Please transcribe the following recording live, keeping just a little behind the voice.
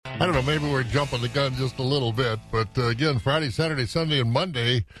I don't know, maybe we're jumping the gun just a little bit, but again, Friday, Saturday, Sunday, and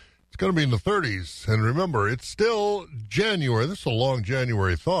Monday, it's going to be in the 30s. And remember, it's still January. This is a long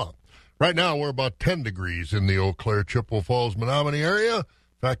January thaw. Right now, we're about 10 degrees in the Eau Claire, Chippewa Falls, Menominee area. In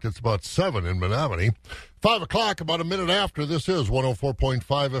fact, it's about 7 in Menominee. 5 o'clock, about a minute after. This is 104.5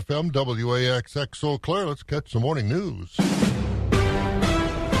 FM, WAXX Eau Claire. Let's catch some morning news.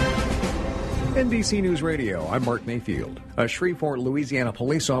 NBC News Radio, I'm Mark Mayfield. A Shreveport, Louisiana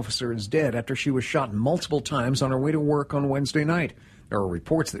police officer is dead after she was shot multiple times on her way to work on Wednesday night. There are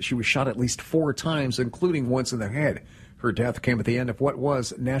reports that she was shot at least 4 times, including once in the head. Her death came at the end of what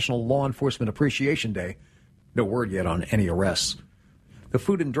was National Law Enforcement Appreciation Day. No word yet on any arrests. The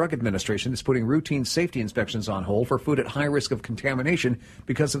Food and Drug Administration is putting routine safety inspections on hold for food at high risk of contamination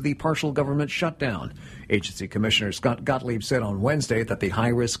because of the partial government shutdown. Agency Commissioner Scott Gottlieb said on Wednesday that the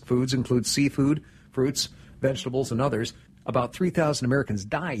high-risk foods include seafood, fruits, vegetables, and others. About 3,000 Americans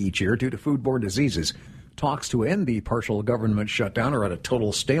die each year due to foodborne diseases. Talks to end the partial government shutdown are at a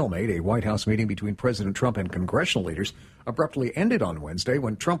total stalemate. A White House meeting between President Trump and congressional leaders abruptly ended on Wednesday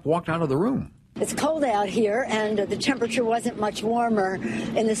when Trump walked out of the room. It's cold out here, and the temperature wasn't much warmer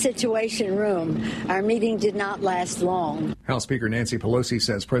in the Situation Room. Our meeting did not last long. House Speaker Nancy Pelosi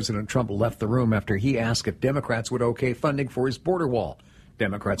says President Trump left the room after he asked if Democrats would okay funding for his border wall.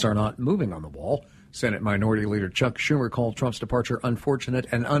 Democrats are not moving on the wall. Senate Minority Leader Chuck Schumer called Trump's departure unfortunate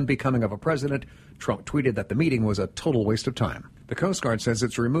and unbecoming of a president. Trump tweeted that the meeting was a total waste of time. The Coast Guard says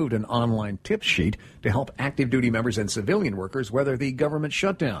it's removed an online tip sheet to help active duty members and civilian workers weather the government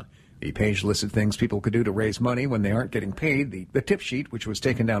shutdown. The page listed things people could do to raise money when they aren't getting paid. The tip sheet, which was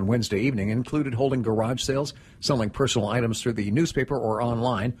taken down Wednesday evening, included holding garage sales, selling personal items through the newspaper or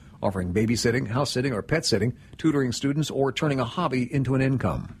online, offering babysitting, house sitting, or pet sitting, tutoring students, or turning a hobby into an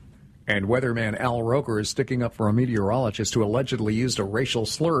income. And weatherman Al Roker is sticking up for a meteorologist who allegedly used a racial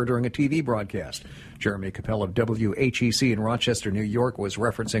slur during a TV broadcast. Jeremy Capel of WHEC in Rochester, New York, was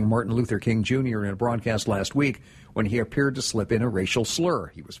referencing Martin Luther King Jr. in a broadcast last week when he appeared to slip in a racial slur.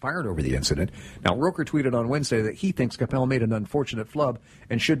 He was fired over the incident. Now, Roker tweeted on Wednesday that he thinks Capel made an unfortunate flub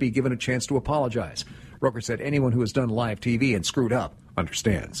and should be given a chance to apologize. Roker said anyone who has done live TV and screwed up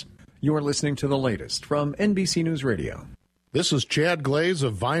understands. You're listening to the latest from NBC News Radio. This is Chad Glaze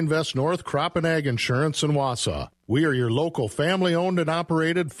of Vinevest North Crop and Ag Insurance in Wausau. We are your local family-owned and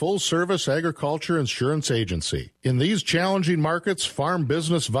operated full-service agriculture insurance agency. In these challenging markets, farm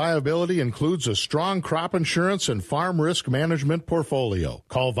business viability includes a strong crop insurance and farm risk management portfolio.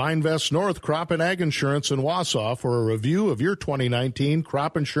 Call Vinevest North Crop and Ag Insurance in Wausau for a review of your 2019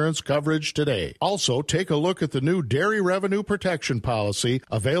 crop insurance coverage today. Also, take a look at the new Dairy Revenue Protection Policy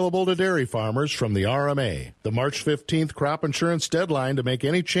available to dairy farmers from the RMA. The March 15th crop insurance deadline to make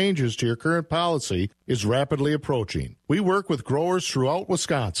any changes to your current policy is rapidly approaching. We work with growers throughout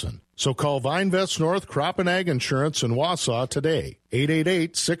Wisconsin. So call Vinevest North Crop and Ag Insurance in Wausau today,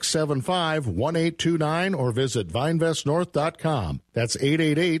 888-675-1829, or visit vinevestnorth.com. That's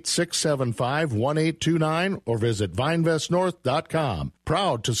 888-675-1829, or visit vinevestnorth.com.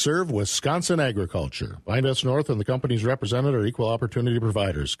 Proud to serve Wisconsin agriculture. Vinevest North and the companies represented are equal opportunity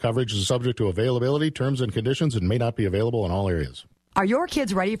providers. Coverage is subject to availability, terms, and conditions, and may not be available in all areas. Are your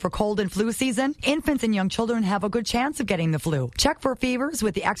kids ready for cold and flu season? Infants and young children have a good chance of getting the flu. Check for fevers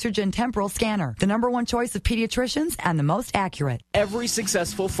with the Exergen Temporal Scanner, the #1 choice of pediatricians and the most accurate. Every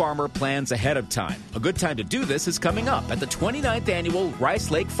successful farmer plans ahead of time. A good time to do this is coming up at the 29th Annual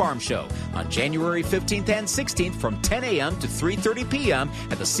Rice Lake Farm Show on January 15th and 16th from 10 a.m. to 3:30 p.m.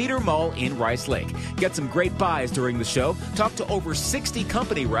 at the Cedar Mall in Rice Lake. Get some great buys during the show, talk to over 60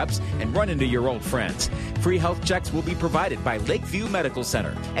 company reps, and run into your old friends. Free health checks will be provided by Lakeview Medical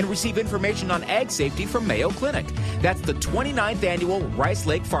Center and receive information on ag safety from Mayo Clinic. That's the 29th Annual Rice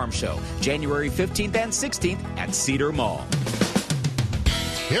Lake Farm Show, January 15th and 16th at Cedar Mall.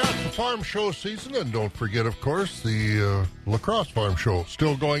 Yeah, it's the farm show season, and don't forget, of course, the lacrosse farm show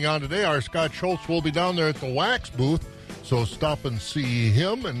still going on today. Our Scott Schultz will be down there at the Wax booth, so stop and see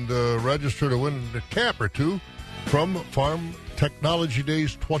him and register to win a cap or two from Farm Technology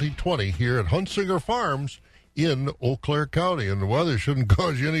Days 2020 here at Hunsinger Farms in Eau Claire County. And the weather shouldn't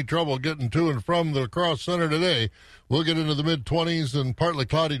cause you any trouble getting to and from the lacrosse center today. We'll get into the mid-20s and partly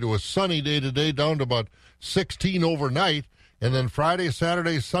cloudy to a sunny day today, down to about 16 overnight. And then Friday,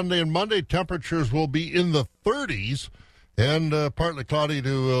 Saturday, Sunday, and Monday, temperatures will be in the 30s and partly cloudy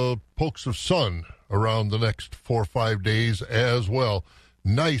to pokes of sun around the next 4 or 5 days as well.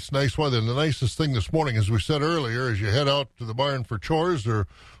 Nice weather. And the nicest thing this morning, as we said earlier, as you head out to the barn for chores or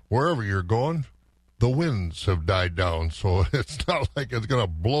wherever you're going, the winds have died down, so it's not like it's going to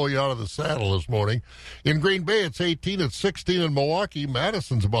blow you out of the saddle this morning. In Green Bay, it's 18. It's 16 in Milwaukee.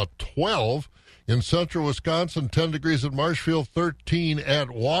 Madison's about 12. In central Wisconsin, 10 degrees at Marshfield, 13 at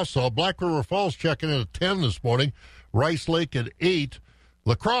Wausau. Black River Falls checking in at 10 this morning. Rice Lake at 8.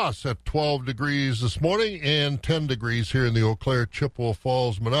 La Crosse at 12 degrees this morning and 10 degrees here in the Eau Claire, Chippewa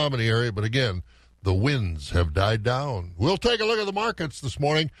Falls, Menominee area. But again, the winds have died down. We'll take a look at the markets this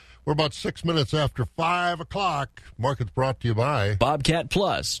morning. We're about 6 minutes after 5 o'clock. Markets brought to you by Bobcat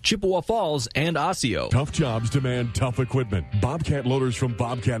Plus, Chippewa Falls, and Osseo. Tough jobs demand tough equipment. Bobcat loaders from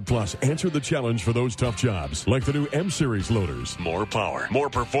Bobcat Plus answer the challenge for those tough jobs. Like the new M-Series loaders. More power, more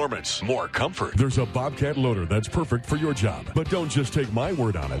performance, more comfort. There's a Bobcat loader that's perfect for your job. But don't just take my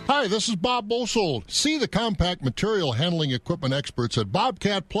word on it. Hi, this is Bob Bosold. See the compact material handling equipment experts at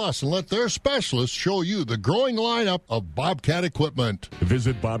Bobcat Plus and let their specialists show you the growing lineup of Bobcat equipment.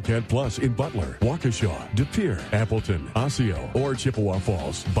 Visit Bobcat Plus in Butler, Waukesha, De Pere, Appleton, Osseo, or Chippewa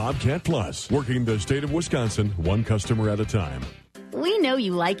Falls. Bobcat Plus, working the state of Wisconsin, one customer at a time. We know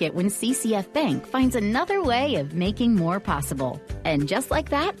you like it when CCF Bank finds another way of making more possible. And just like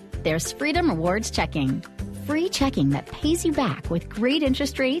that, there's Freedom Rewards Checking. Free checking that pays you back with great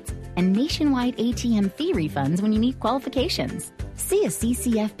interest rates and nationwide ATM fee refunds when you meet qualifications. See a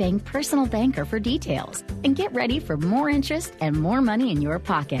CCF Bank personal banker for details and get ready for more interest and more money in your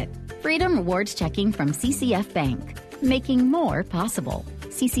pocket. Freedom Rewards Checking from CCF Bank, making more possible.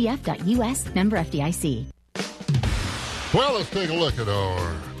 CCF.US, member FDIC. Well, let's take a look at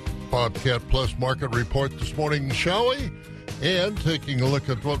our Bobcat Plus market report this morning, shall we? And taking a look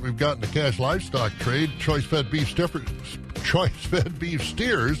at what we've got in the cash livestock trade, choice-fed beef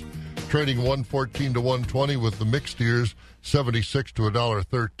steers trading 114 to 120 with the mixed steers 76 to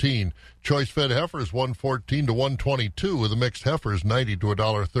 $1.13. Choice-fed heifers 114 to 122 with the mixed heifers 90 to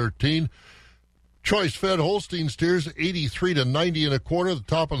 $1.13. Choice-fed Holstein steers 83 to 90 and a quarter. The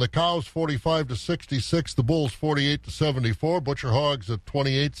top of the cows 45 to 66. The bulls 48 to 74. Butcher hogs at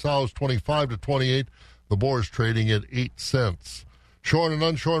 28. Sows 25 to 28. The boars trading at 8 cents. Shorn and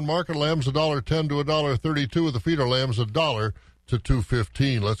unshorn market lambs $1.10 to $1.32 with the feeder lambs $1 to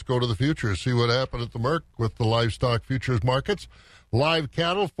 $2.15. Let's go to the futures, see what happened at the Merc with the livestock futures markets. Live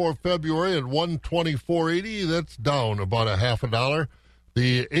cattle for February at $124.80. That's down about a half a dollar.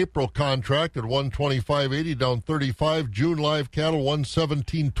 The April contract at $125.80, down 35. June live cattle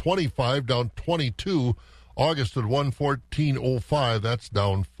 $117.25, down 22. August at $114.05. That's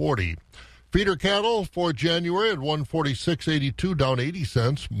down 40. Feeder cattle for January at $146.82, down 80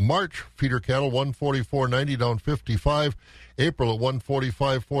 cents. March feeder cattle $144.90, down 55. April at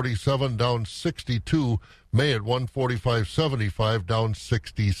 $145.47, down 62. May at $145.75, down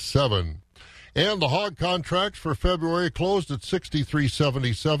 67. And the hog contracts for February closed at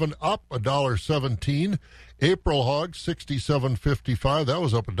 $63.77, up $1.17. April hogs $67.55, that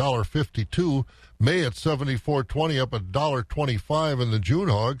was up $1.52. May at $74.20, up $1.25, and the June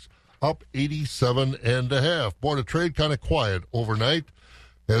hogs up 87.5. Board of Trade kind of quiet overnight.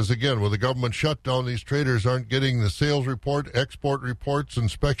 As again, with the government shutdown, these traders aren't getting the sales report, export reports,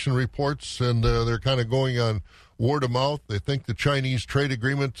 inspection reports, and they're kind of going on word of mouth. They think the Chinese trade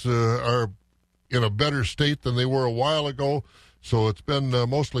agreements are in a better state than they were a while ago. So it's been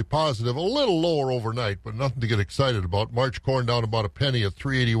mostly positive, a little lower overnight, but nothing to get excited about. March corn down about a penny at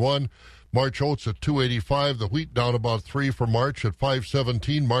 $3.81. March oats at $2.85. The wheat down about 3 for March at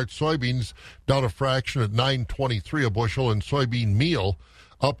 $5.17. March soybeans down a fraction at $9.23 a bushel, and soybean meal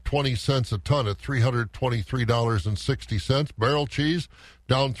up 20 cents a ton at $323.60. Barrel cheese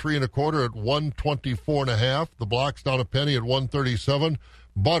down 3 1/4 at $124.5. The blocks down a penny at $137.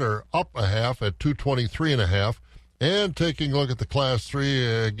 Butter up a half at $223.5. And taking a look at the Class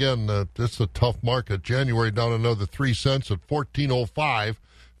 3, again, it's a tough market. January down another 3 cents at $14.05.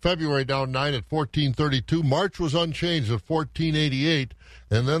 February down 9 at $14.32. March was unchanged at $14.88.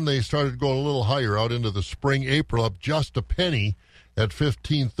 And then they started going a little higher out into the spring. April up just a penny at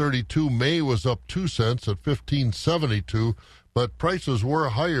 $15.32. May was up 2 cents at $15.72. But prices were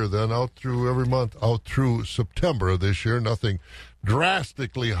higher then out through every month, out through September of this year. Nothing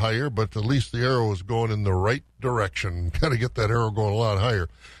drastically higher, but at least the arrow is going in the right direction. Got to get that arrow going a lot higher.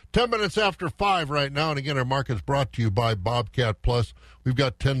 10 minutes after 5 right now, and again, our market's brought to you by Bobcat Plus. We've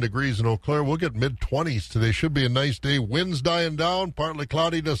got 10 degrees in Eau Claire. We'll get mid-20s today. Should be a nice day. Winds dying down, partly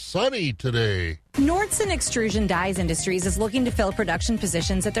cloudy to sunny today. Nordson Extrusion Dyes Industries is looking to fill production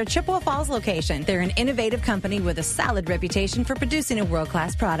positions at their Chippewa Falls location. They're an innovative company with a solid reputation for producing a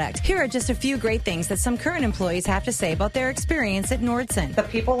world-class product. Here are just a few great things that some current employees have to say about their experience at Nordson. The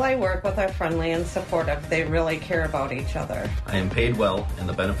people I work with are friendly and supportive. They really care about each other. I am paid well, and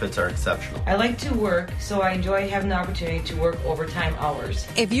the benefits benefits are exceptional. I like to work, so I enjoy having the opportunity to work overtime hours.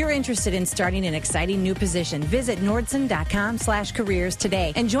 If you're interested in starting an exciting new position, visit nordson.com/careers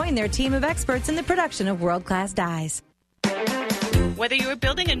today and join their team of experts in the production of world-class dyes. Whether you are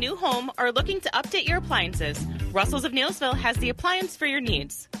building a new home or looking to update your appliances, Russell's of Neilsville has the appliance for your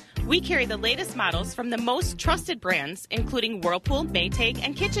needs. We carry the latest models from the most trusted brands, including Whirlpool, Maytag,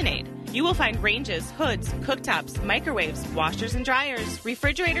 and KitchenAid. You will find ranges, hoods, cooktops, microwaves, washers and dryers,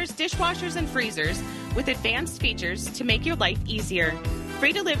 refrigerators, dishwashers, and freezers with advanced features to make your life easier.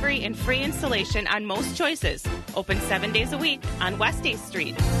 Free delivery and free installation on most choices. Open 7 days a week on West 8th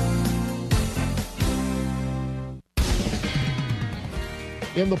Street.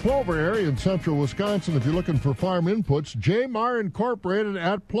 In the Plover area in central Wisconsin, if you're looking for farm inputs, J-Mar Incorporated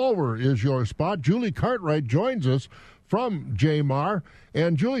at Plover is your spot. Julie Cartwright joins us from J-Mar.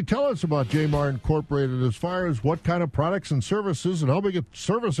 And Julie, tell us about J-Mar Incorporated as far as what kind of products and services and how big a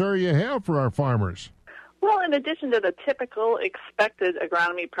service area you have for our farmers. Well, in addition to the typical expected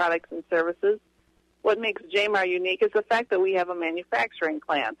agronomy products and services, what makes J-Mar unique is the fact that we have a manufacturing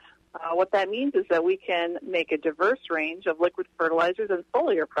plant. What that means is that we can make a diverse range of liquid fertilizers and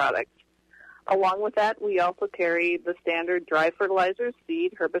foliar products. Along with that, we also carry the standard dry fertilizers,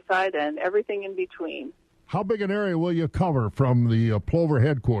 seed, herbicide, and everything in between. How big an area will you cover from the Plover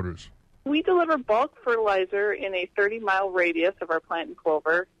headquarters? We deliver bulk fertilizer in a 30-mile radius of our plant in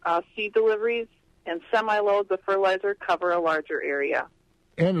Plover. Seed deliveries and semi-loads of fertilizer cover a larger area.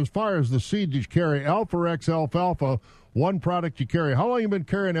 And as far as the seed you carry, Alpha-X alfalfa, one product you carry. How long have you been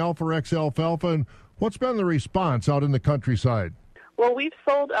carrying Alpha-X alfalfa, and what's been the response out in the countryside? Well, we've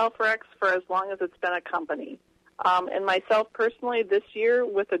sold Alpha-X for as long as it's been a company. And myself personally, this year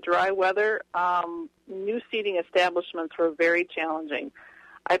with the dry weather, new seeding establishments were very challenging.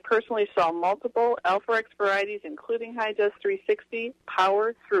 I personally saw multiple Alpha-X varieties, including High-Jes 360,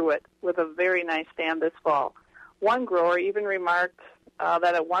 power through it with a very nice stand this fall. One grower even remarked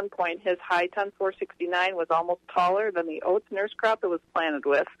that at one point his High-Ton 469 was almost taller than the oats nurse crop it was planted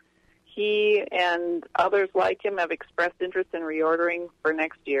with. He and others like him have expressed interest in reordering for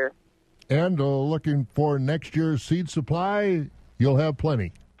next year. And looking for next year's seed supply, you'll have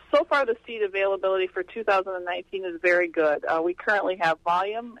plenty. So far, the seed availability for 2019 is very good. We currently have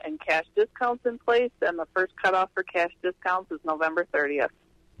volume and cash discounts in place, and the first cutoff for cash discounts is November 30th.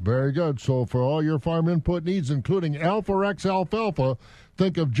 Very good. So for all your farm input needs, including Alpha-X alfalfa,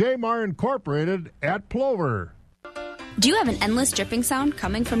 think of J-Mar Incorporated at Plover. Do you have an endless dripping sound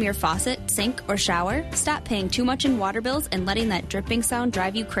coming from your faucet, sink, or shower? Stop paying too much in water bills and letting that dripping sound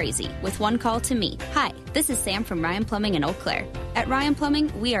drive you crazy with one call to me. Hi, this is Sam from Ryan Plumbing in Eau Claire. At Ryan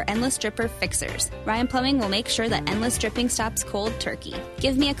Plumbing, we are endless dripper fixers. Ryan Plumbing will make sure that endless dripping stops cold turkey.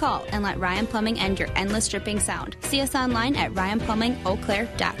 Give me a call and let Ryan Plumbing end your endless dripping sound. See us online at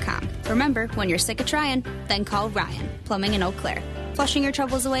ryanplumbingeauclaire.com. Remember, when you're sick of trying, then call Ryan Plumbing in Eau Claire. Flushing your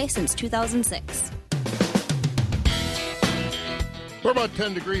troubles away since 2006. We're about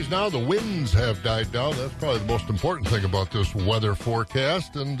 10 degrees now. The winds have died down. That's probably the most important thing about this weather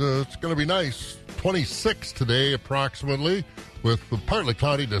forecast. And it's going to be nice. 26 today, approximately, with partly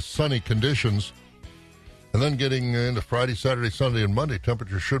cloudy to sunny conditions. And then getting into Friday, Saturday, Sunday, and Monday,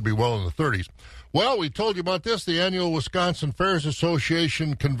 temperatures should be well in the 30s. Well, we told you about this. The annual Wisconsin Fairs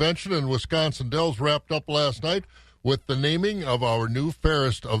Association Convention in Wisconsin Dells wrapped up last night with the naming of our new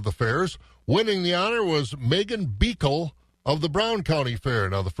fairest of the fairs. Winning the honor was Megan Beekle of the Brown County Fair.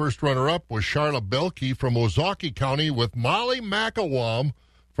 Now, the first runner-up was Charla Belke from Ozaukee County, with Molly McElwam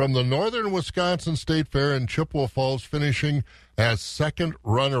from the Northern Wisconsin State Fair in Chippewa Falls finishing as second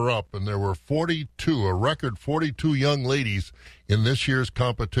runner-up. And there were 42, a record 42 young ladies in this year's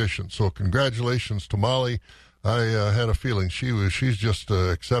competition. So congratulations to Molly. I had a feeling she's just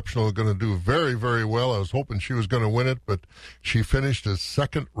exceptional, going to do very, very well. I was hoping she was going to win it, but she finished as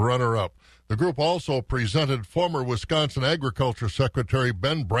second runner-up. The group also presented former Wisconsin Agriculture Secretary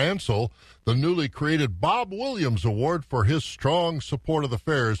Ben Bransell the newly created Bob Williams Award for his strong support of the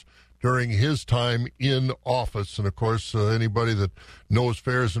fairs during his time in office. And, of course, anybody that knows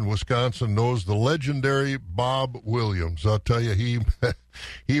fairs in Wisconsin knows the legendary Bob Williams. I'll tell you,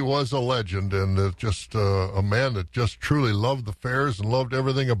 he was a legend, and just a man that just truly loved the fairs and loved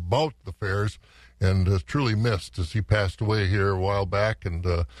everything about the fairs, and truly missed as he passed away here a while back. And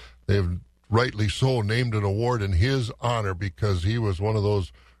they've rightly so named an award in his honor, because he was one of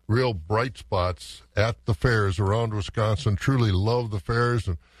those real bright spots at the fairs around Wisconsin, truly loved the fairs.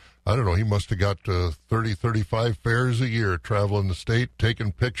 And I don't know, he must have got 30, 35 fairs a year, traveling the state,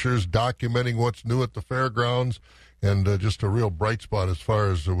 taking pictures, documenting what's new at the fairgrounds, and just a real bright spot as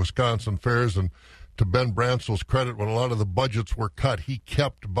far as the Wisconsin fairs. And to Ben Bransell's credit, when a lot of the budgets were cut, he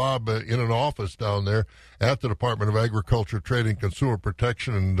kept Bob in an office down there at the Department of Agriculture, Trade, and Consumer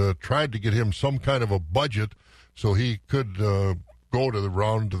Protection and tried to get him some kind of a budget so he could go to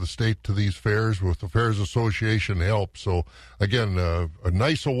the state to these fairs with the Fairs Association help. So, again, a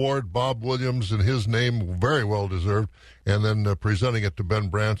nice award, Bob Williams, in his name, very well deserved, and then presenting it to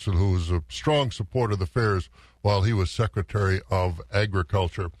Ben Bransell, who was a strong supporter of the fairs while he was Secretary of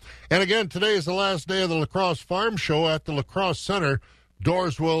Agriculture. And again, today is the last day of the La Crosse Farm Show at the La Crosse Center.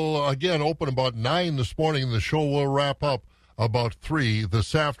 Doors will, again, open about 9 this morning, and the show will wrap up about 3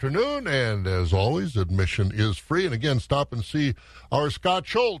 this afternoon. And as always, admission is free. And again, stop and see our Scott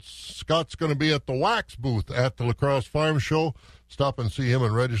Schultz. Scott's going to be at the wax booth at the La Crosse Farm Show. Stop and see him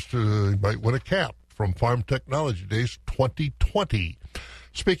and register. You might win a cap from Farm Technology Days 2020.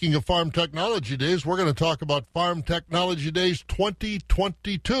 Speaking of Farm Technology Days, we're going to talk about Farm Technology Days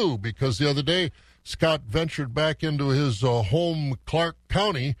 2022, because the other day Scott ventured back into his home, Clark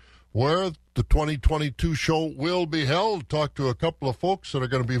County, where the 2022 show will be held. Talked to a couple of folks that are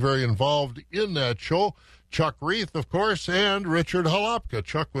going to be very involved in that show. Chuck Reith, of course, and Richard Halopka.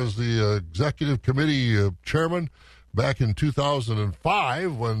 Chuck was the executive committee chairman back in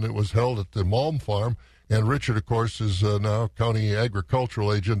 2005 when it was held at the Malm Farm. And Richard, of course, is now county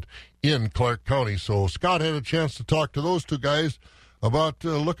agricultural agent in Clark County. So Scott had a chance to talk to those two guys about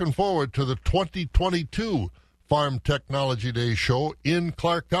looking forward to the 2022 Farm Technology Day show in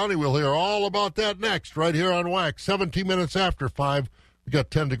Clark County. We'll hear all about that next, right here on Wax. 17 minutes after 5. We got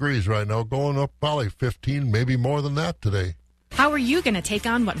 10 degrees right now, going up probably 15, maybe more than that today. How are you going to take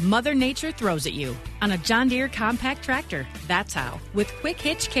on what Mother Nature throws at you? On a John Deere compact tractor. That's how. With quick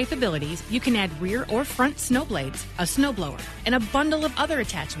hitch capabilities, you can add rear or front snow blades, a snowblower, and a bundle of other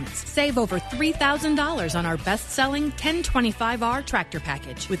attachments. Save over $3,000 on our best-selling 1025R tractor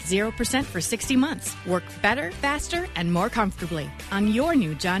package with 0% for 60 months. Work better, faster, and more comfortably on your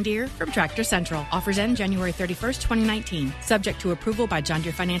new John Deere from Tractor Central. Offers end January 31st, 2019. Subject to approval by John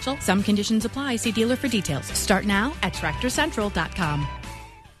Deere Financial. Some conditions apply. See dealer for details. Start now at TractorCentral.com.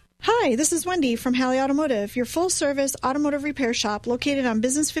 Hi, this is Wendy from Halley Automotive, your full-service automotive repair shop located on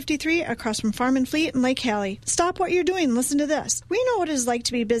Business 53 across from Farm and Fleet in Lake Halley. Stop what you're doing and listen to this. We know what it is like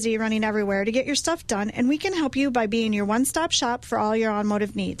to be busy running everywhere to get your stuff done, and we can help you by being your one-stop shop for all your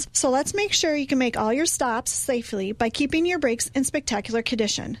automotive needs. So let's make sure you can make all your stops safely by keeping your brakes in spectacular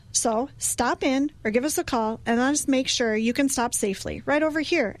condition. So stop in or give us a call and let us make sure you can stop safely right over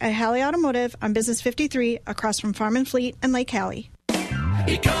here at Halley Automotive on Business 53 across from Farm and Fleet in Lake Halley.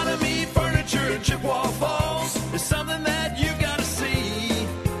 Economy Furniture in Chippewa Falls is something that you've got to see.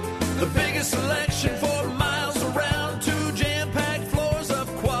 The biggest selection for miles around, 2 jam-packed floors of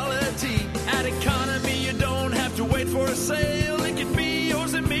quality. At Economy, you don't have to wait for a sale. It can be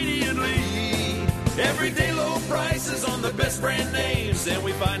yours immediately. Everyday low prices on the best brand names, and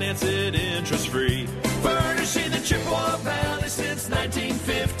we finance it interest-free. Furnishing the Chippewa Valley since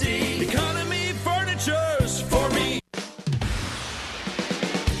 1950. Economy Furniture's for me.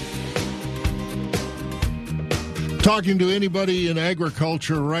 Talking to anybody in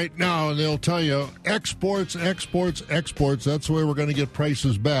agriculture right now, and they'll tell you exports. That's the way we're going to get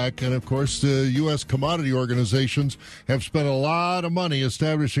prices back. And, of course, the U.S. commodity organizations have spent a lot of money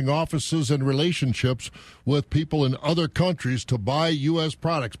establishing offices and relationships with people in other countries to buy U.S.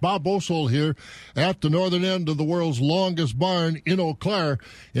 products. Bob Bosold here at the northern end of the world's longest barn in Eau Claire.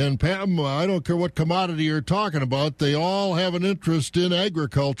 And, Pam, I don't care what commodity you're talking about, they all have an interest in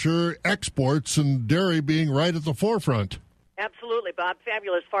agriculture, exports, and dairy being right at the forefront. Absolutely, Bob.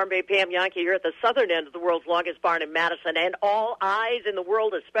 Fabulous. Farm Bay Pam Yankee here at the southern end of the world's longest barn in Madison, and all eyes in the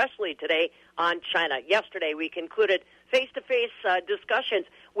world, especially today, on China. Yesterday, we concluded face-to-face discussions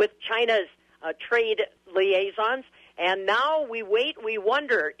with China's trade liaisons, and now we wait, we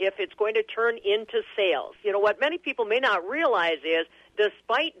wonder if it's going to turn into sales. You know, what many people may not realize is,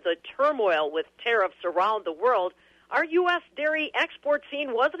 despite the turmoil with tariffs around the world, our U.S. dairy export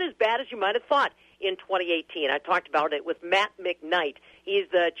scene wasn't as bad as you might have thought in 2018. I talked about it with Matt McKnight. He's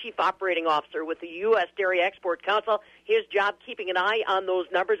the Chief Operating Officer with the U.S. Dairy Export Council. His job keeping an eye on those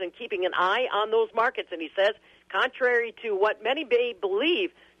numbers and keeping an eye on those markets. And he says, contrary to what many may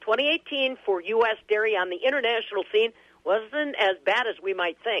believe, 2018 for U.S. dairy on the international scene wasn't as bad as we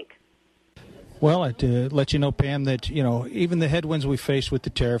might think. Well, I'd let you know, Pam, that, even the headwinds we faced with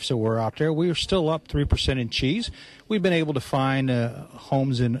the tariffs that were out there, we are still up 3% in cheese. We've been able to find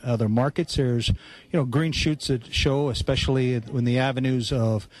homes in other markets. There's, green shoots that show, especially in the avenues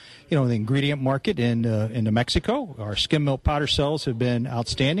of, the ingredient market in New Mexico. Our skim milk powder sales have been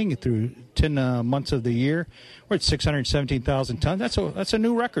outstanding through 10 months of the year. We're at 617,000 tons. That's a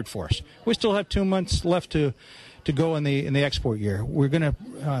new record for us. We still have 2 months left to go in the export year. We're going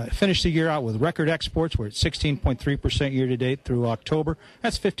to finish the year out with record exports. We're at 16.3% year-to-date through October.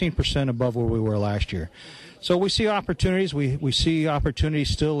 That's 15% above where we were last year. So we see opportunities. We see opportunities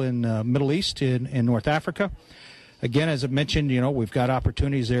still in Middle East, in North Africa. Again, as I mentioned, we've got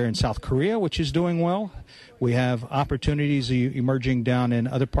opportunities there in South Korea, which is doing well. We have opportunities emerging down in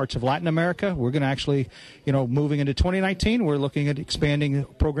other parts of Latin America. We're going to actually, moving into 2019, we're looking at expanding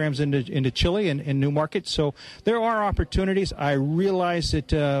programs into Chile and new markets. So there are opportunities. I realize that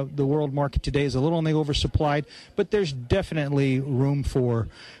the world market today is a little on the oversupplied, but there's definitely room for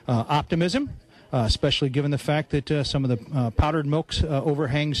optimism. Especially given the fact that some of the powdered milks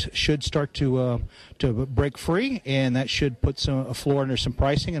overhangs should start to break free, and that should put a floor under some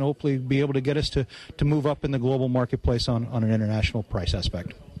pricing and hopefully be able to get us to move up in the global marketplace on an international price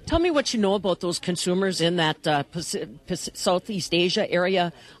aspect. Tell me what you know about those consumers in that Southeast Asia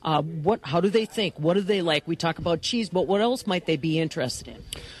area. How do they think? What do they like? We talk about cheese, but what else might they be interested in?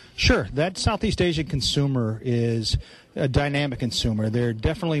 Sure. That Southeast Asian consumer is a dynamic consumer. They're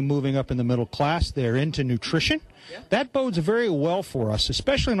definitely moving up in the middle class. They're into nutrition. Yeah. That bodes very well for us,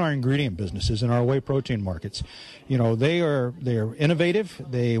 especially in our ingredient businesses and our whey protein markets. They're innovative.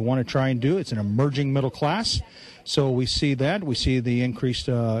 They want to try and do it. It's an emerging middle class. So we see that. We see the increased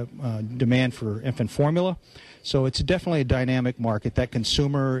demand for infant formula. So it's definitely a dynamic market. That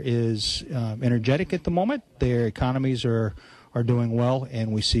consumer is energetic at the moment. Their economies are doing well,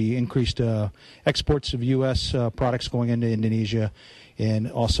 and we see increased exports of U.S. products going into Indonesia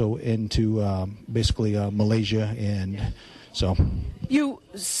and also into basically Malaysia. And so you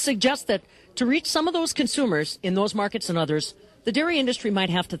suggest that to reach some of those consumers in those markets and others, the dairy industry might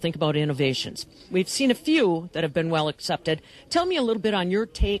have to think about innovations. We've seen a few that have been well accepted. Tell me a little bit on your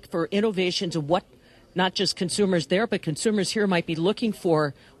take for innovations and what not just consumers there, but consumers here might be looking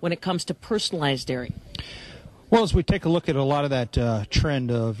for when it comes to personalized dairy. Well, as we take a look at a lot of that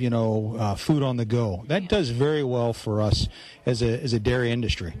trend of, food on the go, that does very well for us as a dairy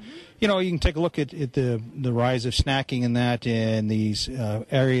industry. You can take a look at the rise of snacking and that in these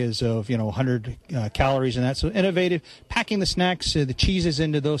areas of, 100 calories and that. So innovative, packing the snacks, the cheeses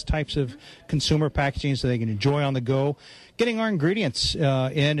into those types of consumer packaging so they can enjoy on the go. Getting our ingredients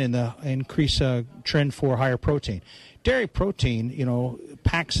in and the increased trend for higher protein. Dairy protein,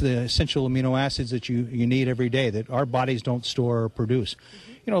 packs the essential amino acids that you need every day that our bodies don't store or produce.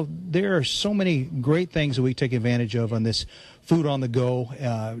 There are so many great things that we take advantage of on this food on the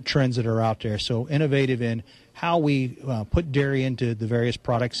go trends that are out there. So innovative in how we put dairy into the various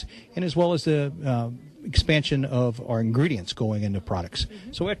products, and as well as the expansion of our ingredients going into products.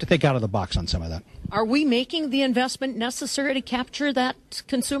 So we have to think out of the box on some of that. Are we making the investment necessary to capture that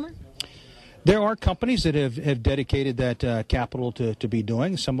consumer? There are companies that have dedicated that capital to be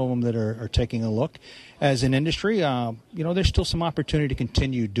doing. Some of them that are taking a look. As an industry, there's still some opportunity to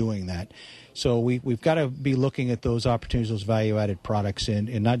continue doing that. So we've got to be looking at those opportunities, those value-added products, and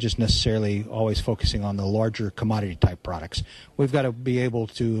not just necessarily always focusing on the larger commodity-type products. We've got to be able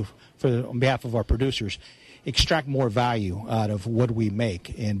to, on behalf of our producers, extract more value out of what we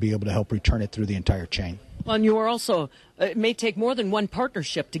make and be able to help return it through the entire chain. Well, and you are also, it may take more than one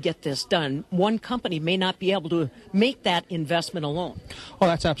partnership to get this done. One company may not be able to make that investment alone. Oh,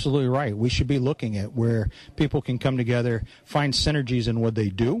 that's absolutely right. We should be looking at where people can come together, find synergies in what they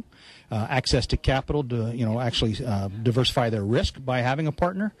do, access to capital to, actually diversify their risk by having a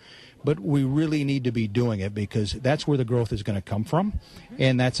partner. But we really need to be doing it because that's where the growth is going to come from,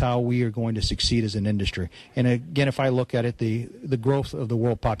 and that's how we are going to succeed as an industry. And again, if I look at it, the growth of the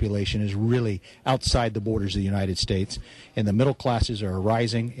world population is really outside the borders of the United States, and the middle classes are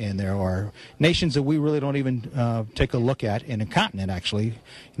rising, and there are nations that we really don't even take a look at in a continent, actually.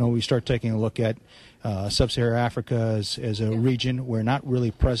 We start taking a look at Sub-Saharan Africa as a region. We're not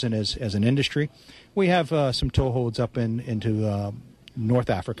really present as an industry. We have some toeholds up into North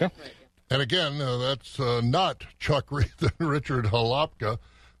Africa. And again, that's not Chuck Reith and Richard Halopka.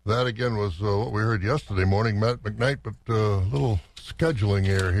 That, again, was what we heard yesterday morning, Matt McKnight, but a little scheduling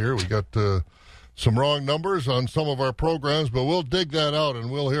error here. We got some wrong numbers on some of our programs, but we'll dig that out, and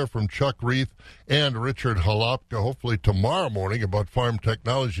we'll hear from Chuck Reith and Richard Halopka hopefully tomorrow morning about Farm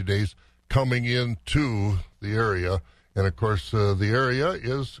Technology Days coming into the area And, of course, the area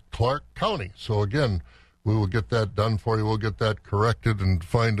is Clark County. So, again, we will get that done for you. We'll get that corrected and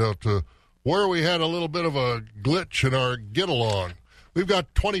find out where we had a little bit of a glitch in our get-along. We've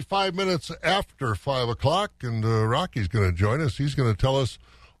got 25 minutes after 5 o'clock, and Rocky's going to join us. He's going to tell us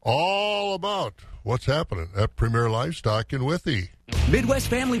all about what's happening at Premier Livestock in Withee. Midwest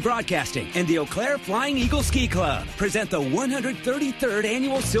Family Broadcasting and the Eau Claire Flying Eagle Ski Club present the 133rd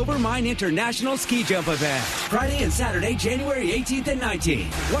Annual Silver Mine International Ski Jump Event. Friday and Saturday, January 18th and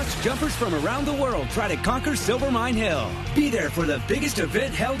 19th. Watch jumpers from around the world try to conquer Silver Mine Hill. Be there for the biggest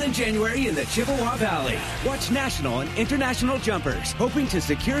event held in January in the Chippewa Valley. Watch national and international jumpers hoping to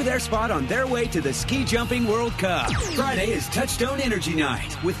secure their spot on their way to the Ski Jumping World Cup. Friday is Touchstone Energy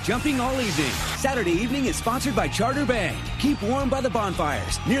Night with jumping all evening. Saturday evening is sponsored by Charter Bank. Keep warm by the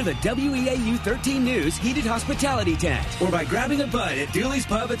bonfires near the WEAU 13 News heated hospitality tent or by grabbing a bite at Dooley's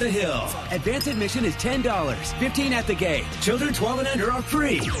Pub at the Hill. Advance admission is $10, $15 at the gate. Children 12 and under are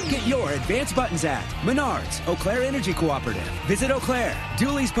free. Get your advance buttons at Menards, Eau Claire Energy Cooperative. Visit Eau Claire,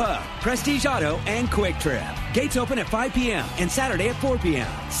 Dooley's Pub, Prestige Auto, and Quick Trip. Gates open at 5 p.m. and Saturday at 4 p.m.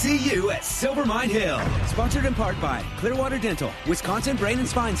 See you at Silver Mine Hill. Sponsored in part by Clearwater Dental, Wisconsin Brain and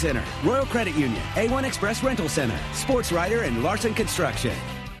Spine Center, Royal Credit Union, A1 Express Rental Center, Sports Rider, and Larson Construction.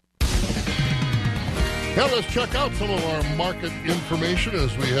 Now let's check out some of our market information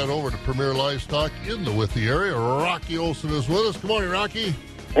as we head over to Premier Livestock in the Withee area. Rocky Olson is with us. Good morning, Rocky.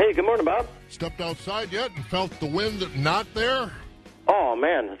 Hey, good morning, Bob. Stepped outside yet and felt the wind not there? Oh,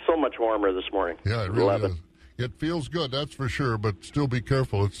 man, it's so much warmer this morning. Yeah, it really is. It feels good, that's for sure, but still be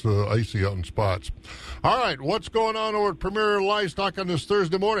careful. It's icy out in spots. All right, what's going on over at Premier Livestock on this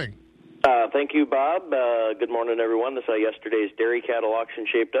Thursday morning? Thank you, Bob. Good morning, everyone. This is how yesterday's dairy cattle auction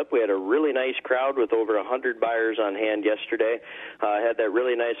shaped up. We had a really nice crowd with over 100 buyers on hand yesterday. Had that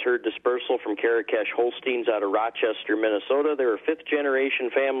really nice herd dispersal from Caracash Holsteins out of Rochester, Minnesota. They're a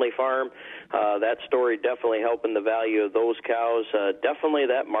fifth-generation family farm. That story definitely helping the value of those cows. Definitely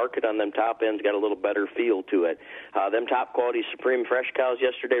that market on them top ends got a little better feel to it. Them top-quality Supreme Fresh cows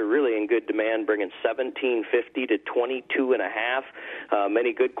yesterday really in good demand, bringing $1,750 to $22.5.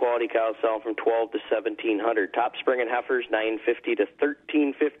 Many good quality cows selling from $1,200 to $1,700. Top spring and heifers $950 to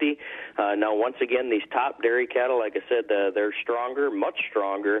 $1,350. Now, once again, these top dairy cattle, like I said, they're stronger, much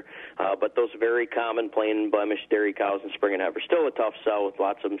stronger, but those very common plain and blemished dairy cows and spring and heifers still a tough sell with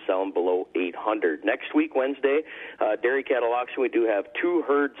lots of them selling below $800. Next week, Wednesday, dairy cattle auction, we do have 2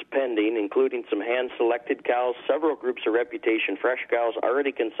 herds pending, including some hand-selected cows, several groups of reputation fresh cows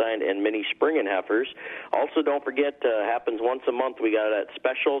already consigned, and many spring and heifers. Also, don't forget, happens once a month, we got that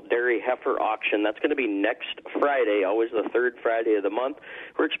special dairy heifer auction. That's going to be next Friday, always the third Friday of the month.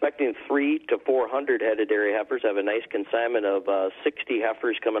 We're expecting 300 to 400 head of dairy heifers. Have a nice consignment of 60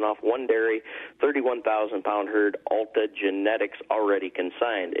 heifers coming off one dairy, 31,000-pound herd, Alta Genetics already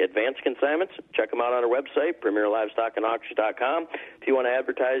consigned. Advanced consignments, check them out on our website, PremierLivestockandAuctions.com. If you want to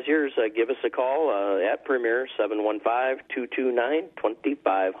advertise yours, give us a call at Premier,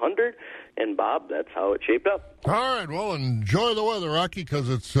 715-229-2500. And, Bob, that's how it shaped up. All right, well, enjoy the weather, Rocky, because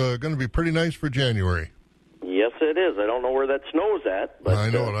it's going to be pretty nice for January. Yes, it is. I don't know where that snow's at. But, I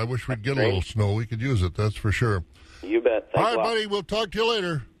know it. I wish we'd get a little snow. We could use it, that's for sure. You bet. Thanks all right, a lot. buddy, we'll talk to you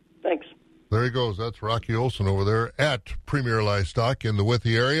later. Thanks. There he goes. That's Rocky Olson over there at Premier Livestock in the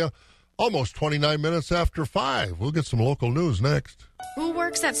Withee area. Almost 29 minutes after 5. We'll get some local news next. Who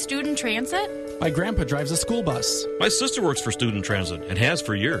works at Student Transit? My grandpa drives a school bus. My sister works for Student Transit and has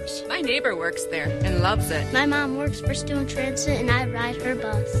for years. My neighbor works there and loves it. My mom works for Student Transit and I ride her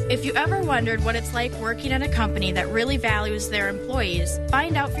bus. If you ever wondered what it's like working at a company that really values their employees,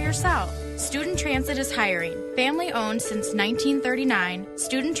 find out for yourself. Student Transit is hiring. Family owned since 1939,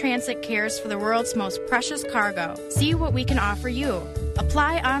 Student Transit cares for the world's most precious cargo. See what we can offer you.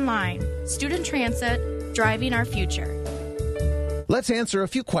 Apply online. Student Transit, driving our future. Let's answer a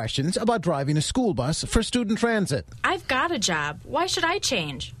few questions about driving a school bus for Student Transit. I've got a job. Why should I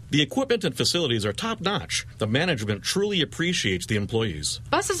change? The equipment and facilities are top-notch. The management truly appreciates the employees.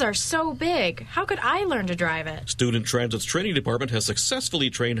 Buses are so big. How could I learn to drive it? Student Transit's training department has successfully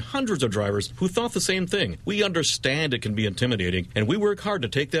trained hundreds of drivers who thought the same thing. We understand it can be intimidating, and we work hard to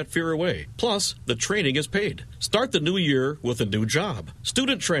take that fear away. Plus, the training is paid. Start the new year with a new job.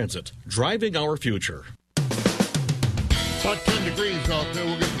 Student Transit, driving our future. About 10 degrees out there.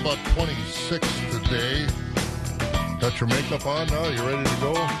 We'll get about 26 today. Got your makeup on now? You ready to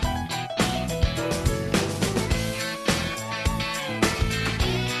go?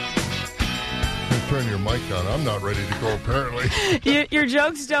 Turn your mic mic on. I'm not ready to go, apparently. Your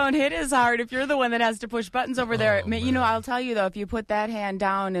jokes don't hit as hard if you're the one that has to push buttons over there. You know, I'll tell you, though, if you put that hand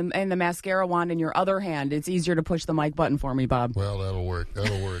down and the mascara wand in your other hand, it's easier to push the mic button for me, Bob. Well, that'll work.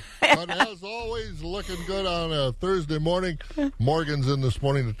 But as always, looking good on a Thursday morning. Morgan's in this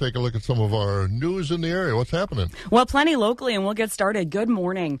morning to take a look at some of our news in the area. What's happening? Well, plenty locally, and we'll get started. Good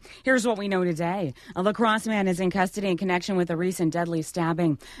morning. Here's what we know today. A La Crosse man is in custody in connection with a recent deadly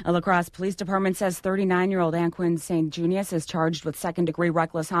stabbing. A La Crosse Police Department says 39-year-old Anquin St. Junius is charged with second-degree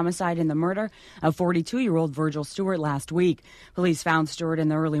reckless homicide in the murder of 42-year-old Virgil Stewart last week. Police found Stewart in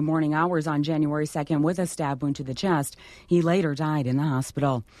the early morning hours on January 2nd with a stab wound to the chest. He later died in the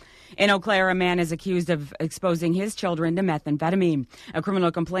hospital. In Eau Claire, a man is accused of exposing his children to methamphetamine. A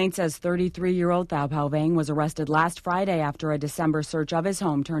criminal complaint says 33-year-old Thao Pao Vang was arrested last Friday after a December search of his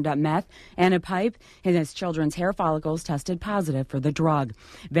home turned up meth and a pipe, and his children's hair follicles tested positive for the drug.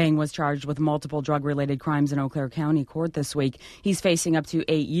 Vang was charged with multiple drug-related crimes in Eau Claire County Court this week. He's facing up to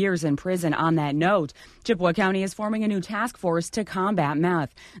 8 years in prison. On that note, Chippewa County is forming a new task force to combat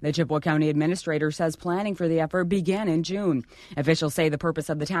meth. The Chippewa County administrator says planning for the effort began in June. Officials say the purpose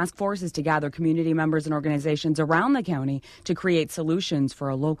of the task force is to gather community members and organizations around the county to create solutions for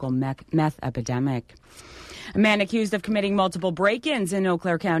a local meth epidemic. A man accused of committing multiple break-ins in Eau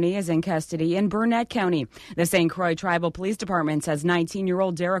Claire County is in custody in Burnett County. The St. Croix Tribal Police Department says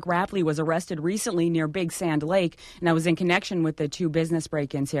 19-year-old Derek Rapley was arrested recently near Big Sand Lake, and that was in connection with the two business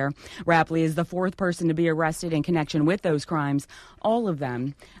break-ins here. Rapley is the fourth person to be arrested in connection with those crimes. All of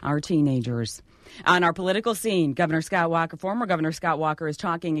them are teenagers. On our political scene, former Governor Scott Walker is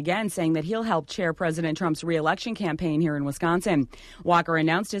talking again, saying that he'll help chair President Trump's re-election campaign here in Wisconsin. Walker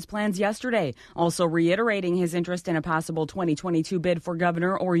announced his plans yesterday, also reiterating his interest in a possible 2022 bid for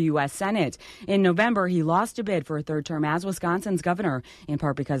governor or U.S. Senate. In November, he lost a bid for a third term as Wisconsin's governor, in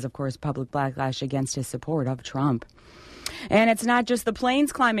part because, of course, public backlash against his support of Trump. And it's not just the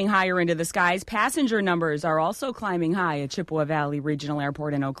planes climbing higher into the skies. Passenger numbers are also climbing high at Chippewa Valley Regional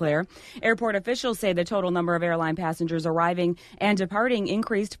Airport in Eau Claire. Airport officials say the total number of airline passengers arriving and departing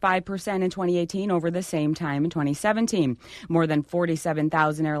increased 5% in 2018 over the same time in 2017. More than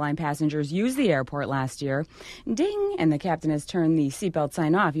 47,000 airline passengers used the airport last year. Ding! And the captain has turned the seatbelt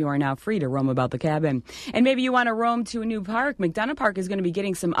sign off. You are now free to roam about the cabin. And maybe you want to roam to a new park. McDonough Park is going to be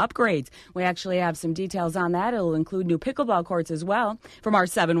getting some upgrades. We actually have some details on that. It'll include new pickleball courts as well. From our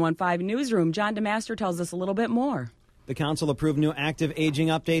 715 newsroom, John DeMaster tells us a little bit more. The council approved new active aging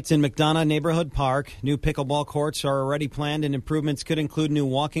updates in McDonough Neighborhood Park. New pickleball courts are already planned, and improvements could include new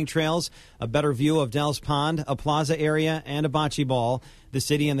walking trails, a better view of Dells Pond, a plaza area, and a bocce ball. The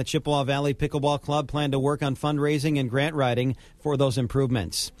city and the Chippewa Valley Pickleball Club plan to work on fundraising and grant writing for those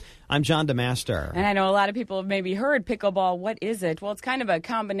improvements. I'm John DeMaster. And I know a lot of people have maybe heard pickleball. What is it? Well, it's kind of a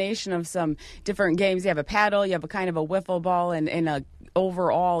combination of some different games. You have a paddle, you have a kind of a wiffle ball, and a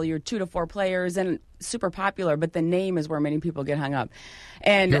overall, you're 2 to 4 players, and super popular, but the name is where many people get hung up.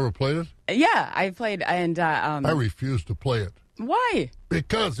 And you ever played it? Yeah, I played, and I refuse to play it. Why?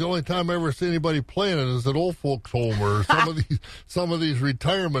 Because the only time I ever see anybody playing it is at old folks' home or some of these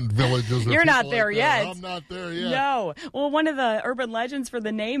retirement villages. You're not there yet. I'm not there yet. No. Well, one of the urban legends for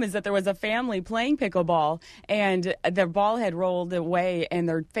the name is that there was a family playing pickleball, and their ball had rolled away, and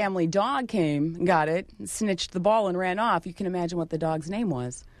their family dog came, got it, snitched the ball, and ran off. You can imagine what the dog's name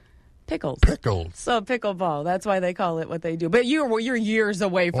was. Pickles. So pickleball. That's why they call it what they do. But you're years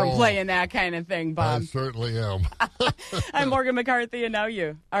away from playing that kind of thing, Bob. I certainly am. I'm Morgan McCarthy, and now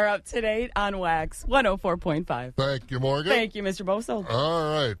you are up to date on Wax 104.5. Thank you, Morgan. Thank you, Mr. Bosold.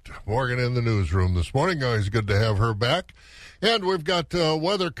 All right. Morgan in the newsroom this morning. Always good to have her back. And we've got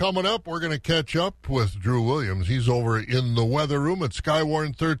weather coming up. We're going to catch up with Drew Williams. He's over in the weather room at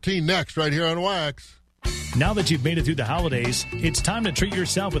Skywarn 13 next, right here on Wax. Now that you've made it through the holidays, it's time to treat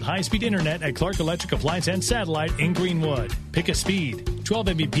yourself with high-speed internet at Clark Electric Appliance and Satellite in Greenwood. Pick a speed, 12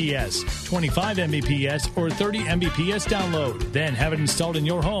 Mbps, 25 Mbps, or 30 Mbps download. Then have it installed in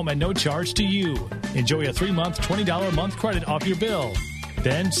your home at no charge to you. Enjoy a 3-month, $20 a month credit off your bill.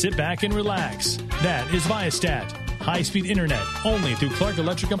 Then sit back and relax. That is Viastat. High-speed internet only through Clark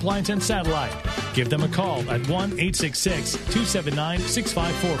Electric Appliance and Satellite. Give them a call at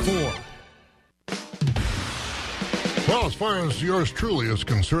 1-866-279-6544. Well, as far as yours truly is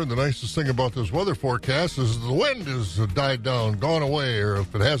concerned, the nicest thing about this weather forecast is the wind has died down, gone away, or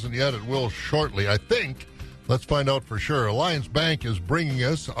if it hasn't yet, it will shortly, I think. Let's find out for sure. Alliance Bank is bringing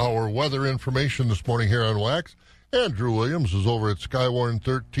us our weather information this morning here on Wax. And Drew Williams is over at Skywarn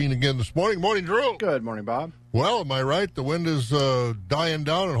 13 again this morning. Morning, Drew. Good morning, Bob. Well, am I right? The wind is dying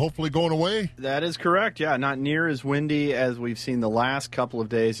down and hopefully going away? That is correct, yeah. Not near as windy as we've seen the last couple of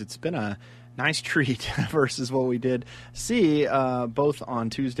days. It's been a nice treat versus what we did see both on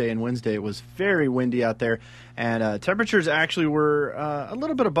Tuesday and Wednesday. It was very windy out there, and temperatures actually were a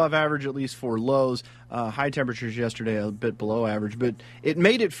little bit above average, at least for lows. High temperatures yesterday a bit below average, but it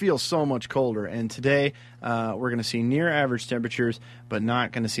made it feel so much colder. And today we're going to see near average temperatures, but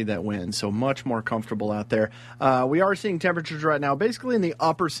not going to see that wind, so much more comfortable out there. We are seeing temperatures right now basically in the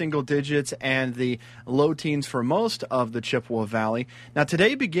upper single digits and the low teens for most of the Chippewa Valley. Now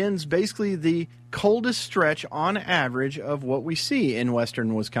today begins basically the coldest stretch on average of what we see in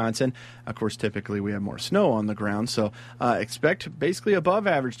western Wisconsin. Of course, typically we have more snow on the ground, so expect basically above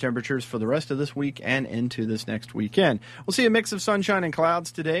average temperatures for the rest of this week and into this next weekend. We'll see a mix of sunshine and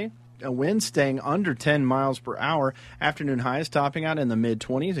clouds today. A wind staying under 10 miles per hour. Afternoon highs topping out in the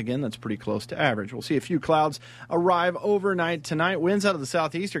mid-20s. Again, that's pretty close to average. We'll see a few clouds arrive overnight tonight. Winds out of the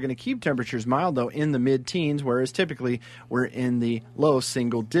southeast are going to keep temperatures mild, though, in the mid-teens, whereas typically we're in the low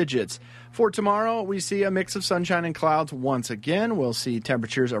single digits. For tomorrow, we see a mix of sunshine and clouds once again. We'll see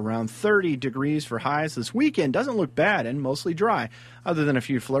temperatures around 30 degrees for highs. This weekend doesn't look bad and mostly dry. Other than a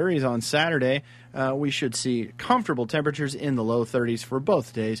few flurries on Saturday, we should see comfortable temperatures in the low 30s for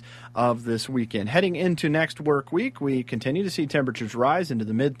both days of this weekend. Heading into next work week, we continue to see temperatures rise into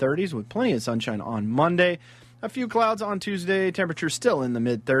the mid-30s with plenty of sunshine on Monday. A few clouds on Tuesday, temperatures still in the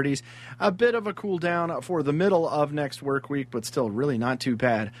mid-30s. A bit of a cool down for the middle of next work week, but still really not too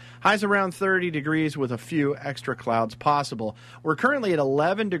bad. Highs around 30 degrees with a few extra clouds possible. We're currently at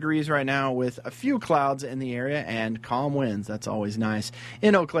 11 degrees right now with a few clouds in the area and calm winds. That's always nice.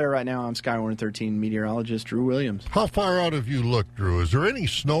 In Eau Claire right now, I'm Skywarn 13 meteorologist Drew Williams. How far out have you looked, Drew? Is there any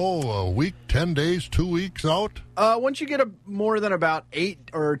snow a week, 10 days, 2 weeks out? Once you get more than about 8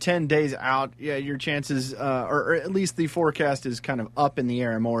 or 10 days out, yeah, your chances, or at least the forecast is kind of up in the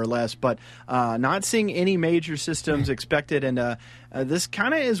air more or less, but not seeing any major systems expected. And this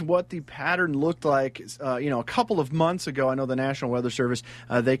kind of is what the pattern looked like, a couple of months ago. I know the National Weather Service,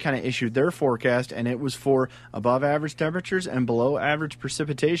 they kind of issued their forecast, and it was for above average temperatures and below average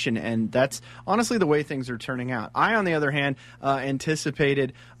precipitation. And that's honestly the way things are turning out. I, on the other hand,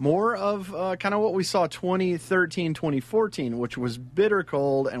 anticipated more of kind of what we saw 2013, 2014, which was bitter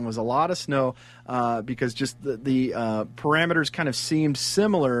cold and was a lot of snow because just the parameters kind of seemed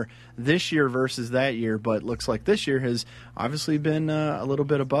similar this year versus that year, but looks like this year has obviously been a little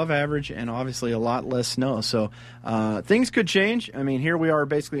bit above average and obviously a lot less snow. So things could change. I mean, here we are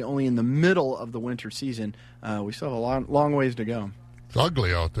basically only in the middle of the winter season. We still have a long ways to go. It's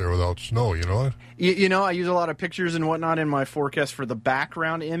ugly out there without snow, you know it? You know, I use a lot of pictures and whatnot in my forecast for the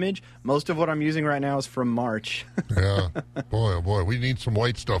background image. Most of what I'm using right now is from March. Yeah. Boy, oh boy, we need some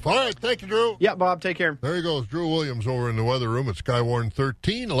white stuff. All right, thank you, Drew. Yeah, Bob, take care. There he goes, Drew Williams over in the weather room at Skywarn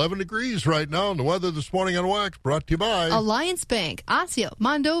 13. 11 degrees right now. And the weather this morning on Wax brought to you by Alliance Bank, Osseo,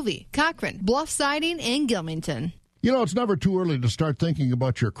 Mondovi, Cochrane, Bluff Siding, and Gilmington. You know, it's never too early to start thinking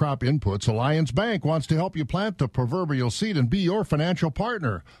about your crop inputs. Alliance Bank wants to help you plant the proverbial seed and be your financial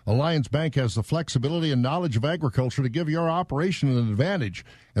partner. Alliance Bank has the flexibility and knowledge of agriculture to give your operation an advantage.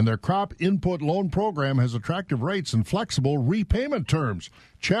 And their crop input loan program has attractive rates and flexible repayment terms.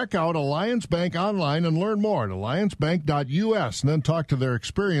 Check out Alliance Bank online and learn more at alliancebank.us, and then talk to their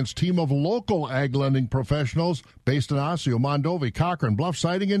experienced team of local ag lending professionals based in Osseo, Mondovi, Cochrane, Bluff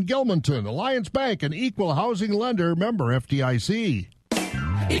Siding, and Gilmanton. Alliance Bank, an equal housing lender, member FDIC.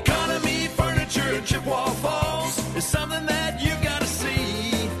 Economy Furniture in Chippewa Falls is something that you've got to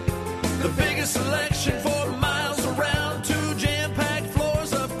see. The biggest selection for miles around, 2 jam-packed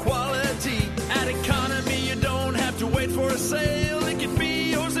floors of quality. At Economy, you don't have to wait for a sale. It can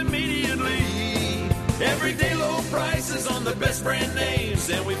be yours immediately. Everyday low prices on the best brand names,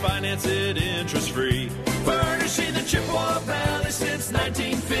 and we finance it interest-free. Furnishing the Chippewa Valley since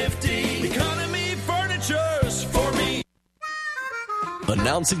 1950. Economy Furniture's for me.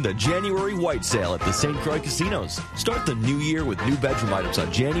 Announcing the January White Sale at the St. Croix Casinos. Start the new year with new bedroom items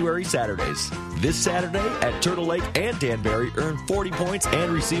on January Saturdays. This Saturday at Turtle Lake and Danbury, earn 40 points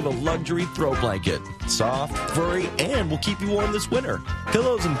and receive a luxury throw blanket. Soft, furry, and will keep you warm this winter.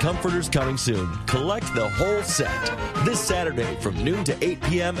 Pillows and comforters coming soon. Collect the whole set. This Saturday from noon to 8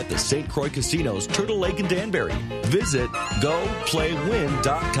 p.m. at the St. Croix Casinos, Turtle Lake and Danbury. Visit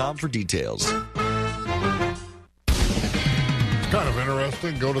GoPlayWin.com for details. Kind of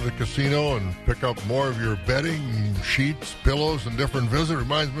interesting. Go to the casino and pick up more of your bedding, sheets, pillows, and different visits.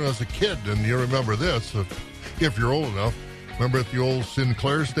 Reminds me as a kid, and you remember this if you're old enough. Remember at the old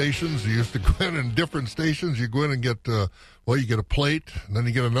Sinclair stations, you used to go in different stations. You go in and get, you get a plate, and then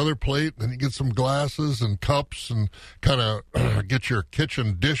you get another plate, and then you get some glasses and cups and kind of get your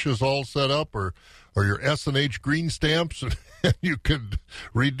kitchen dishes all set up or your S&H green stamps, and you could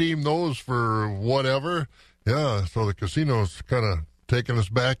redeem those for whatever. Yeah, so the casino's kind of taking us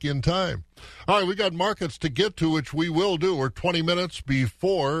back in time. All right, we got markets to get to, which we will do. We're 20 minutes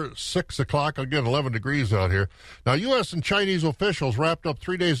before 6 o'clock. Again, 11 degrees out here. Now, U.S. and Chinese officials wrapped up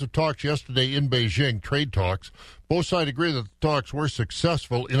 3 days of talks yesterday in Beijing, trade talks. Both sides agree that the talks were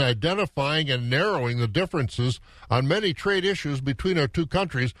successful in identifying and narrowing the differences on many trade issues between our two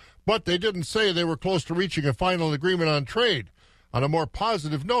countries, but they didn't say they were close to reaching a final agreement on trade. On a more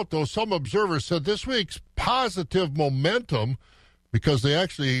positive note, though, some observers said this week's positive momentum, because they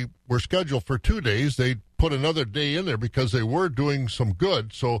actually were scheduled for 2 days. They put another day in there because they were doing some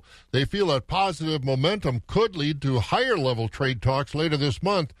good. So they feel that positive momentum could lead to higher-level trade talks later this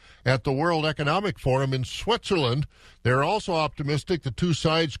month at the World Economic Forum in Switzerland. They're also optimistic the two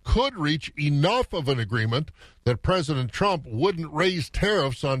sides could reach enough of an agreement that President Trump wouldn't raise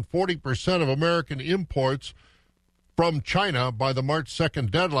tariffs on 40% of American imports from China by the March 2nd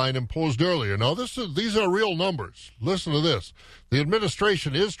deadline imposed earlier. Now, these are real numbers. Listen to this. The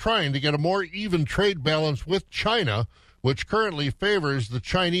administration is trying to get a more even trade balance with China, which currently favors the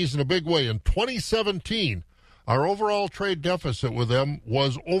Chinese in a big way. In 2017, our overall trade deficit with them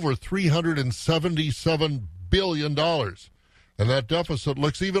was over $377 billion. And that deficit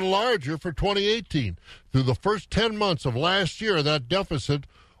looks even larger for 2018. Through the first 10 months of last year, that deficit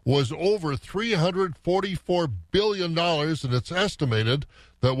was over $344 billion, and it's estimated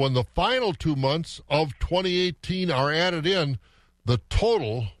that when the final 2 months of 2018 are added in, the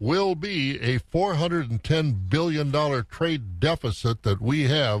total will be a $410 billion trade deficit that we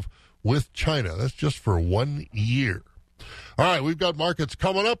have with China. That's just for 1 year. All right, we've got markets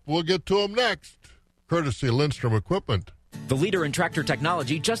coming up. We'll get to them next, courtesy of Lindstrom Equipment. The leader in tractor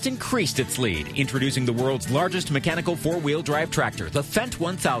technology just increased its lead, introducing the world's largest mechanical four-wheel drive tractor, the Fendt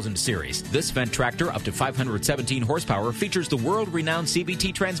 1000 series. This Fendt tractor, up to 517 horsepower, features the world-renowned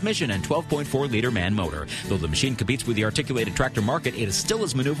CVT transmission and 12.4-liter man motor. Though the machine competes with the articulated tractor market, it is still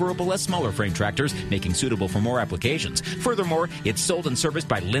as maneuverable as smaller frame tractors, making suitable for more applications. Furthermore, it's sold and serviced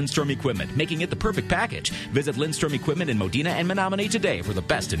by Lindstrom Equipment, making it the perfect package. Visit Lindstrom Equipment in Modena and Menominee today for the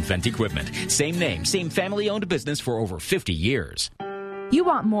best in Fendt equipment. Same name, same family-owned business for over 50 years. You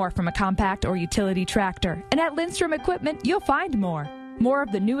want more from a compact or utility tractor, and at Lindstrom Equipment, you'll find more. More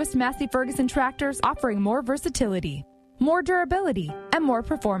of the newest Massey Ferguson tractors offering more versatility, more durability, and more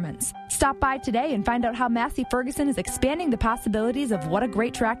performance. Stop by today and find out how Massey Ferguson is expanding the possibilities of what a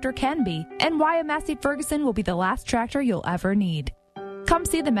great tractor can be, and why a Massey Ferguson will be the last tractor you'll ever need. Come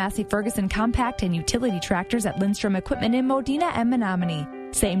see the Massey Ferguson compact and utility tractors at Lindstrom Equipment in Modena and Menominee.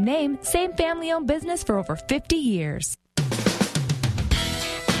 Same name, same family-owned business for over 50 years.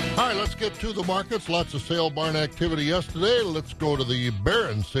 All right, let's get to the markets. Lots of sale barn activity yesterday. Let's go to the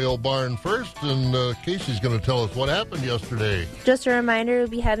Barron sale barn first, and Casey's going to tell us what happened yesterday. Just a reminder, we'll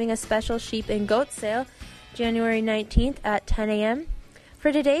be having a special sheep and goat sale January 19th at 10 a.m.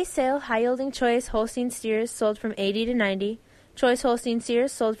 For today's sale, high-yielding choice Holstein steers sold from 80 to 90, choice Holstein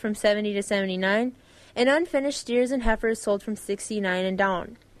steers sold from 70 to 79, and unfinished steers and heifers sold from 69 and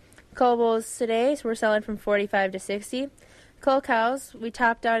down. Cull bulls today were selling from 45 to 60. Cull cows, we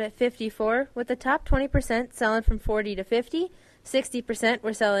topped out at 54, with the top 20% selling from 40 to 50, 60%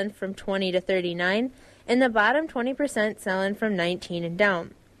 were selling from 20 to 39, and the bottom 20% selling from 19 and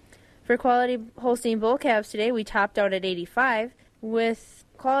down. For quality Holstein bull calves today, we topped out at 85, with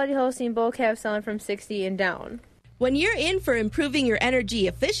quality Holstein bull calves selling from 60 and down. When you're in for improving your energy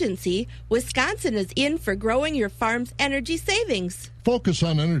efficiency, Wisconsin is in for growing your farm's energy savings. Focus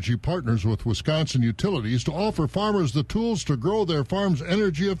on Energy partners with Wisconsin Utilities to offer farmers the tools to grow their farm's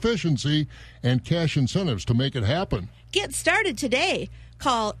energy efficiency and cash incentives to make it happen. Get started today.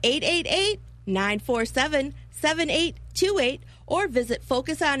 Call 888-947-7828 or visit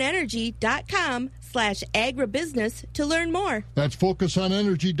focusonenergy.com/agribusiness to learn more. That's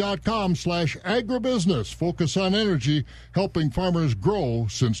focusonenergy.com/agribusiness. Focus on Energy, helping farmers grow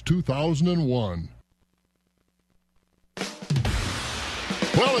since 2001.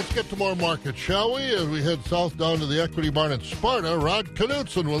 Well, let's get to more markets, shall we? As we head south down to the Equity Barn at Sparta, Rod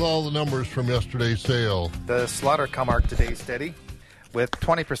Knutson with all the numbers from yesterday's sale. The slaughter cow mark today is steady, with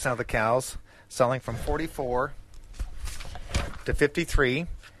 20% of the cows selling from 44 to 53,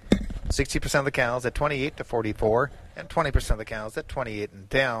 60% of the cows at 28 to 44, and 20% of the cows at 28 and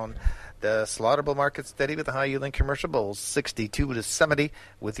down. The Slaughterable Market steady with the high-yielding commercial bulls, 62 to 70,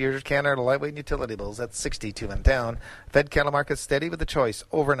 with your Canada lightweight and utility bulls at 62 and down. Fed Cattle Market steady with the choice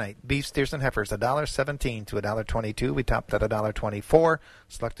overnight. Beef, steers, and heifers, $1.17 to $1.22. We topped at $1.24.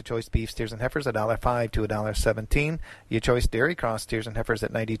 Select the choice beef, steers, and heifers, $1.05 to $1.17. Your choice dairy cross steers and heifers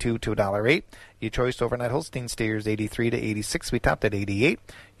at $92 to $1.08. Your choice overnight Holstein steers, 83 to 86. We topped at 88.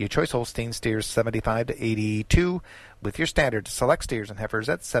 Your choice Holstein steers, 75 to 82. With your standard select steers and heifers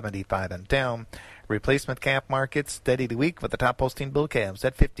at 75 and down. Replacement calf market steady to weak with the top Holstein bull calves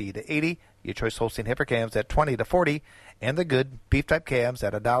at 50 to 80. Your choice Holstein heifer calves at 20 to 40. And the good beef type calves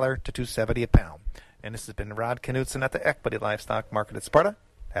at $1 to $2.70 a pound. And this has been Rod Knutson at the Equity Livestock Market at Sparta.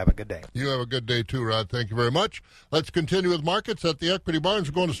 Have a good day. You have a good day too, Rod. Thank you very much. Let's continue with markets at the Equity Barns.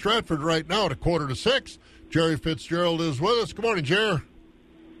 We're going to Stratford right now at 5:45. Jerry Fitzgerald is with us. Good morning, Jerry.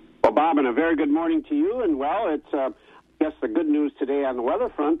 Well, Bob, and a very good morning to you. And, well, it's guess the good news today on the weather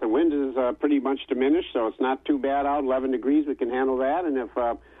front, the wind is pretty much diminished, so it's not too bad out. 11 degrees, we can handle that. And if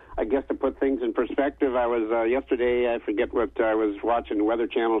I guess to put things in perspective, I was yesterday, I forget what I was watching, the Weather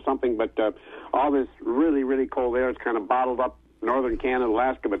Channel or something, but all this really, really cold air is kind of bottled up northern Canada,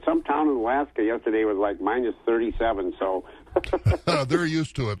 Alaska. But some town in Alaska yesterday was like minus 37, so... They're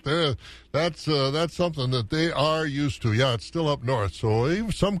used to it. That's something that they are used to. Yeah, it's still up north. So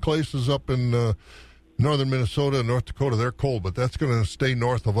even some places up in northern Minnesota and North Dakota, they're cold, but that's going to stay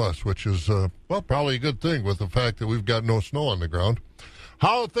north of us, which is, probably a good thing with the fact that we've got no snow on the ground.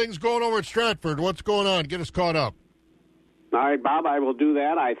 How are things going over at Stratford? What's going on? Get us caught up. All right, Bob, I will do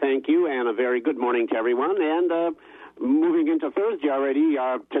that. I thank you, and a very good morning to everyone. And moving into Thursday already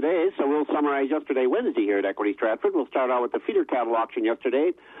today, so we'll summarize yesterday, Wednesday here at Equity Stratford. We'll start out with the feeder cattle auction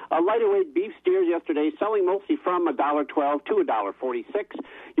yesterday. Lighter weight beef steers yesterday selling mostly from $1.12 to $1.46.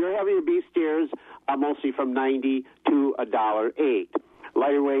 Your heavier beef steers mostly from $90 to $1.08.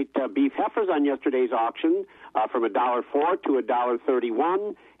 Lighter weight beef heifers on yesterday's auction from $1.04 to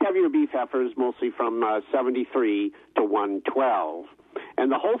 $1.31. Heavier beef heifers mostly from $73 to $112.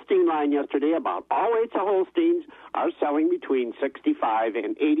 And the Holstein line yesterday, about all weights of Holsteins are selling between 65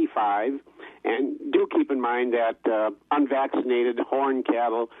 and 85. And do keep in mind that unvaccinated horn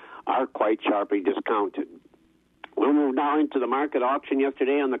cattle are quite sharply discounted. We'll move now into the market auction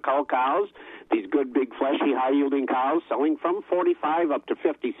yesterday on the cull cows. These good, big, fleshy, high-yielding cows selling from 45 up to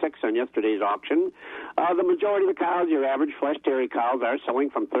 56 on yesterday's auction. The majority of the cows, your average flesh dairy cows, are selling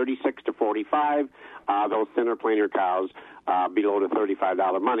from 36 to 45. Those thinner, plainer cows below the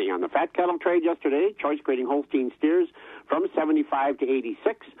 $35 money. On the fat cattle trade yesterday, choice grading Holstein steers from 75 to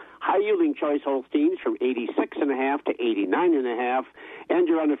 86. High-yielding choice Holsteins from 86.5 to 89.5. And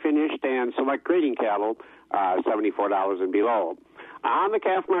your underfinished and select grading cattle, $74 and below. On the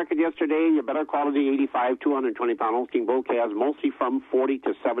calf market yesterday, your better quality 85, 220-pound Holstein bull calves, mostly from 40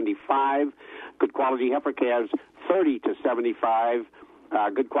 to 75. Good quality heifer calves, 30 to 75.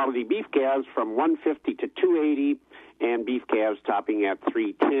 Good quality beef calves from 150 to 280, and beef calves topping at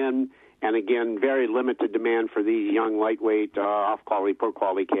 310. And again, very limited demand for these young, lightweight, off-quality,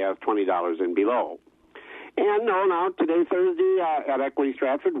 poor-quality calves, $20 and below. And now today, Thursday, at Equity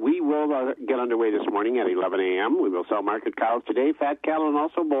Stratford, we will get underway this morning at 11 a.m. We will sell market cows today, fat cattle, and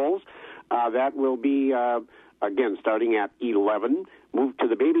also bulls. That will be, again, starting at 11. Move to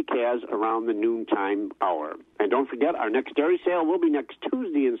the baby calves around the noontime hour. And don't forget, our next dairy sale will be next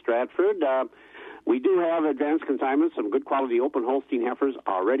Tuesday in Stratford. We do have advanced consignments, some good quality open Holstein heifers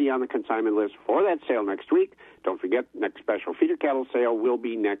already on the consignment list for that sale next week. Don't forget, next special feeder cattle sale will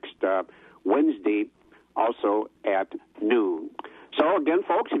be next Wednesday, also at noon. So, again,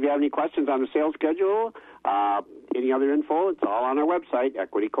 folks, if you have any questions on the sales schedule, any other info, it's all on our website,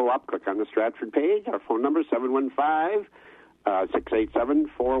 Equity Co-op. Click on the Stratford page. Our phone number is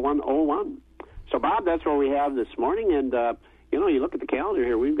 715-687-4101. So, Bob, that's what we have this morning. And, you look at the calendar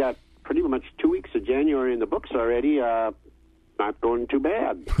here. We've got pretty much 2 weeks of January in the books already. Not going too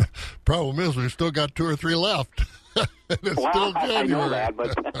bad. Problem is, we've still got 2 or 3 left. It's still January. I know that,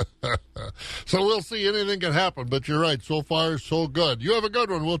 but... So we'll see. Anything can happen, but you're right. So far, so good. You have a good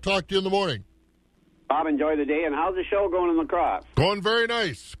one. We'll talk to you in the morning. Bob, enjoy the day. And how's the show going in La Crosse? Going very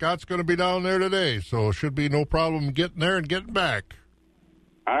nice. Scott's going to be down there today, so should be no problem getting there and getting back.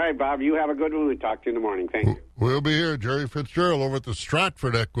 All right, Bob, you have a good one. We'll talk to you in the morning. Thank you. We'll be here. Jerry Fitzgerald over at the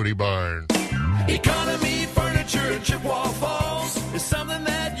Stratford Equity Barn. Economy Furniture in Chippewa Falls is something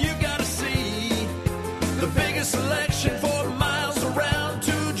that you got to see. The biggest selection for miles around,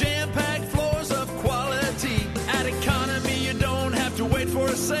 2 jam-packed floors of quality. At Economy, you don't have to wait for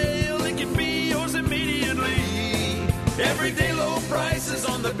a sale. It can be yours immediately. Everyday low prices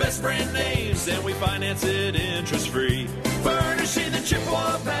on the best brand names, and we finance it interest-free. Furnishing the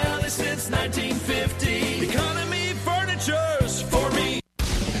Chippewa Valley since 1950. Economy Furniture's for me.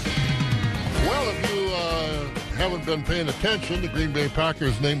 Well, if you haven't been paying attention, the Green Bay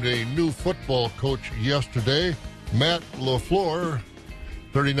Packers named a new football coach yesterday. Matt LaFleur,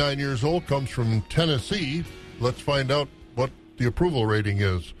 39 years old, comes from Tennessee. Let's find out what the approval rating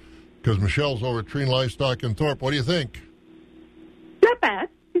is, because Michelle's over at Treen Livestock in Thorpe. What do you think? Not bad.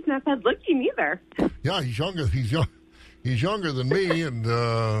 He's not bad looking either. Yeah, he's younger. He's younger than me, and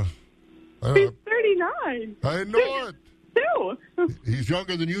he's 39. I know it. Too. He's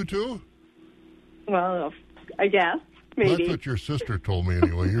younger than you too? Well, I guess maybe. That's what your sister told me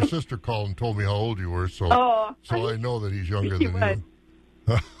anyway. Your sister called and told me how old you were, so I know that he's younger than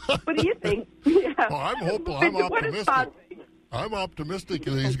you. What do you think? Yeah. Well, I'm hopeful. I'm optimistic. I'm optimistic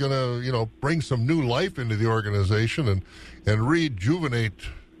that he's going to, bring some new life into the organization and rejuvenate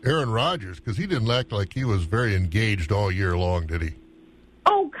Aaron Rodgers, because he didn't act like he was very engaged all year long, did he?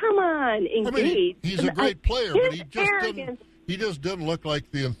 Oh, come on, engaged. I mean, he's a great player, but he just didn't look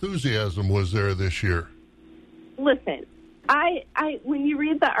like the enthusiasm was there this year. Listen, I when you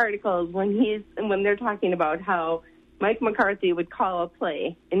read the articles when they're talking about how Mike McCarthy would call a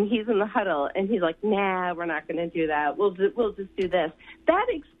play and he's in the huddle and he's like, "Nah, we're not going to do that. We'll just do this." That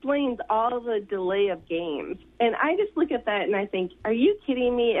explains all the delay of games. And I just look at that and I think, are you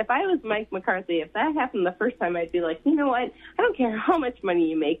kidding me? If I was Mike McCarthy, if that happened the first time, I'd be like, you know what? I don't care how much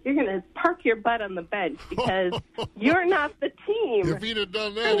money you make. You're going to park your butt on the bench because you're not the team. If he'd have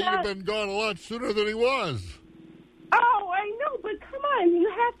done that, he'd have been gone a lot sooner than he was. Oh, I know, but come on, you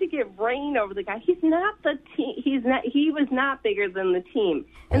have to get rain over the guy. He's not the team. He was not bigger than the team.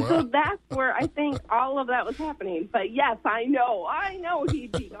 And so that's where I think all of that was happening. But yes, I know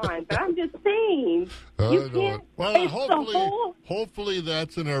he'd be gone. But I'm just saying, you can't. Well, hopefully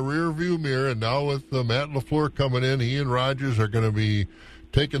that's in our rear view mirror. And now with Matt LaFleur coming in, he and Rodgers are going to be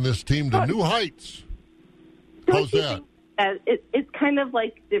taking this team to new heights. How's that? It's kind of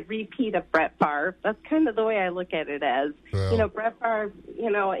like the repeat of Brett Favre. That's kind of the way I look at it as. Yeah. Brett Favre,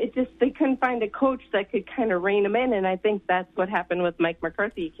 they couldn't find a coach that could kind of rein him in, and I think that's what happened with Mike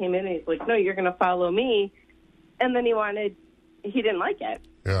McCarthy. He came in and he's like, "No, you're going to follow me," and then he didn't like it.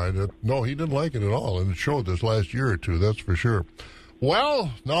 Yeah, he didn't like it at all, and it showed this last year or two, that's for sure.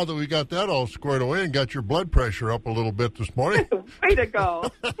 Well, now that we got that all squared away and got your blood pressure up a little bit this morning. Way to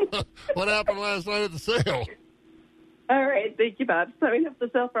go. What happened last night at the sale? All right, thank you, Bob. Summing up the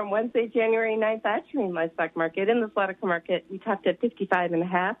sale from Wednesday, January 9th at Treen Livestock Market. In the Slaughter Market, we topped at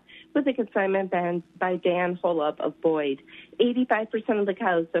 55.5 with a consignment band by Dan Holub of Boyd. 85% of the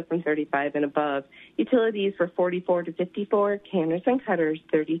cows sold from 35 and above. Utilities were 44 to 54, canners and cutters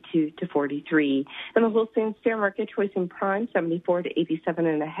 32 to 43. And the Holstein Steer Market, choice and prime 74 to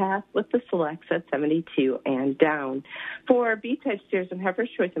 87.5, with the selects at 72 and down. For beef type steers and heifers,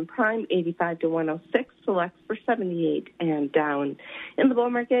 choice and prime 85 to 106, selects for 78 and down. In the bull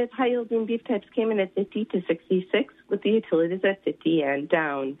market, high yielding beef types came in at 50 to 66, with the utilities at 50 and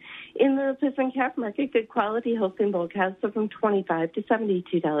down. In the Replacement calf market, good quality Holstein bull calves sold from $25 to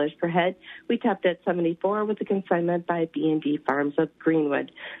 $72 per head. We topped at 74 with a consignment by B&D Farms of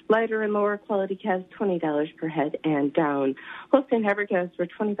Greenwood. Lighter and lower quality calves, $20 per head and down. Holstein heifer calves were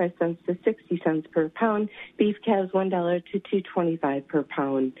 25 cents to 60 cents per pound. Beef calves, $1 to $2.25 per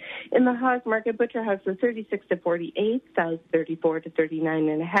pound. In the hog market, butcher hogs were 36 to 48, sows 34 to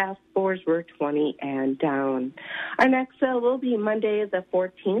 39.5, boars were 20 and down. Our next sale will be Monday the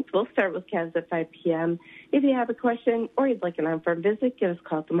 14th. We'll start with calves at 5 p.m. If you have a question or you'd like an on-farm visit, give us a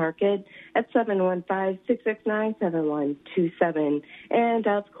call at the market at 715-669-7127. And,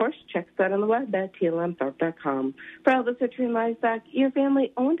 of course, check us out on the web at tlmthorpe.com. For all this at Treen Livestock, your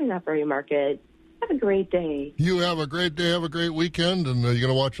family-owned and operated market. Have a great day. You have a great day. Have a great weekend. And you're going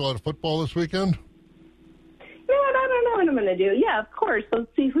to watch a lot of football this weekend? No, I don't know what I'm going to do. Yeah, of course. Let's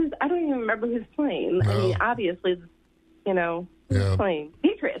see I don't even remember who's playing. No. I mean, obviously, who's playing?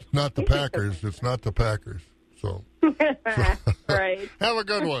 Patriots. It's not the Packers. It's not the Packers. So. Right. Have a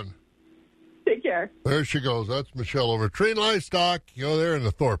good one. Take care. There she goes. That's Michelle over Treen Livestock. They're in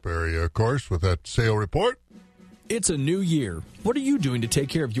the Thorpe area, of course, with that sale report. It's a new year. What are you doing to take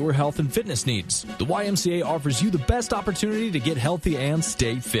care of your health and fitness needs? The YMCA offers you the best opportunity to get healthy and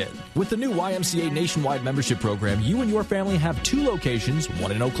stay fit. With the new YMCA nationwide membership program, you and your family have 2 locations,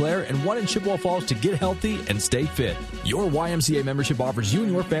 one in Eau Claire and one in Chippewa Falls, to get healthy and stay fit. Your YMCA membership offers you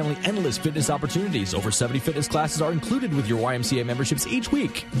and your family endless fitness opportunities. Over 70 fitness classes are included with your YMCA memberships each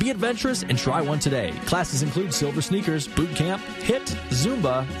week. Be adventurous and try one today. Classes include silver sneakers, boot camp, HIIT,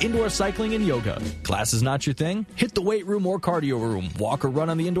 Zumba, indoor cycling, and yoga. Class is not your thing? Hit the weight room or cardio room, walk or run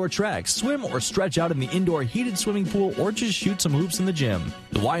on the indoor track, swim or stretch out in the indoor heated swimming pool, or just shoot some hoops in the gym.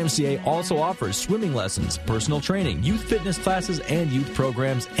 The YMCA also offers swimming lessons, personal training, youth fitness classes, and youth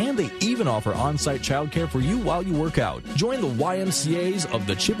programs, and they even offer on-site childcare for you while you work out. Join the YMCAs of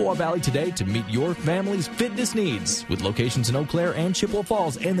the Chippewa Valley today to meet your family's fitness needs. With locations in Eau Claire and Chippewa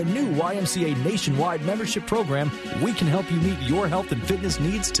Falls and the new YMCA nationwide membership program, we can help you meet your health and fitness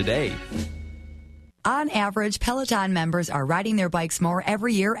needs today. On average, Peloton members are riding their bikes more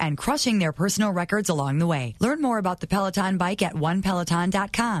every year and crushing their personal records along the way. Learn more about the Peloton bike at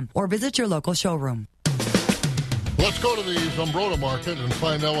onepeloton.com or visit your local showroom. Let's go to the Zumbrota market and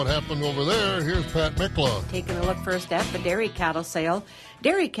find out what happened over there. Here's Pat Mikla. Taking a look first at the dairy cattle sale.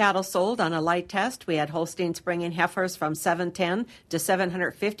 Dairy cattle sold on a light test. We had Holstein springing heifers from $710 to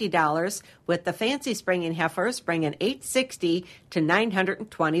 $750, with the fancy springing heifers bringing $860 to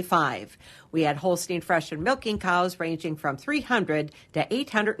 $925. We had Holstein fresh and milking cows ranging from $300 to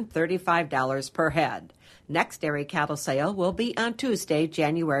 $835 per head. Next dairy cattle sale will be on Tuesday,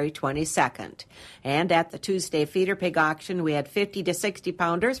 January 22nd. And at the Tuesday feeder pig auction, we had 50 to 60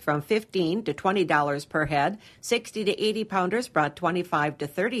 pounders from $15 to $20 per head, 60 to 80 pounders brought $25 to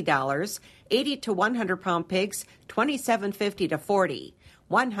 $30, 80 to 100 pound pigs $27.50 to $40.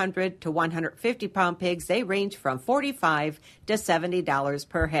 100 to 150 pound pigs, they range from $45 to $70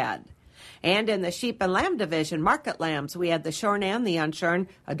 per head. And in the sheep and lamb division, market lambs, we had the shorn and the unshorn,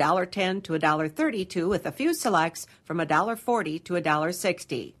 $1.10 to $1.32, with a few selects from $1.40 to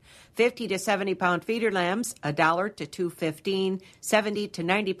 $1.60. 50 to 70 pound feeder lambs, $1 to $2.15. 70 to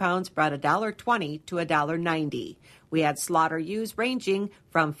 90 pounds brought $1.20 to $1.90. We had slaughter ewes ranging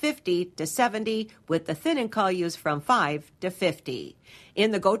from 50 to 70, with the thin and cull ewes from 5 to 50.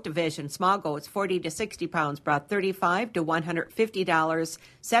 In the goat division, small goats 40 to 60 pounds brought $35 to $150.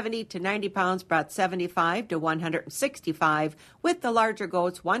 70 to 90 pounds brought $75 to $165, with the larger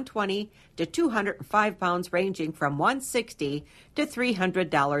goats 120 to 205 pounds ranging from $160 to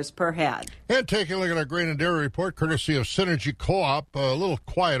 $300 per head. And taking a look at our grain and dairy report, courtesy of Synergy Co-op. A little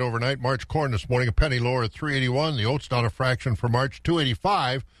quiet overnight. March corn this morning, a penny lower at $3.81. The oats down a fraction for March,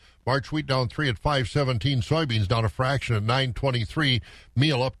 $2.85. March wheat down 3 at $5.17. Soybeans down a fraction at $9.23.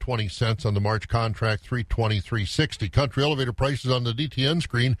 Meal up 20 cents on the March contract, $3.23.60. Country elevator prices on the DTN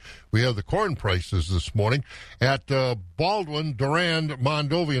screen. We have the corn prices this morning at Baldwin, Durand,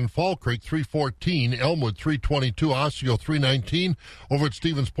 Mondovi, and Fall Creek, $3.14. Elmwood, $3.22. Osseo, $3.19. Over at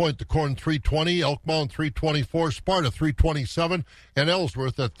Stevens Point, the corn, $3.20. Elk Mound, $3.24. Sparta, $3.27. And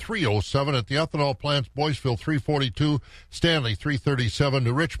Ellsworth at $3.07. At the ethanol plants, Boyceville, $3.42. Stanley, $3.37.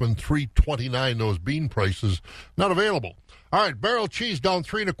 New Richmond, $3.29. Those bean prices not available. All right, barrel cheese down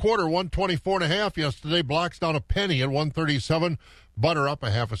 3 1/4, $1.24.5 yesterday. Blocks down a penny at $1.37. Butter up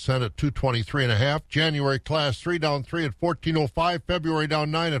a half a cent at $2.23.5. January class 3 down 3 at $14.05. February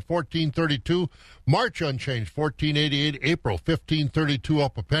down 9 at $14.32. March unchanged, $14.88. April $15.32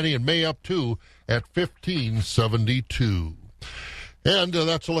 up a penny, and May up 2 at $15.72. And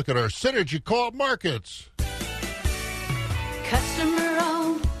that's a look at our Synergy Co-op markets.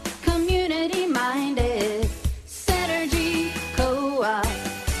 Customer-owned, community-minded, Synergy Co-op.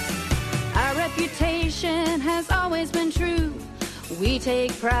 Our reputation has always been true. We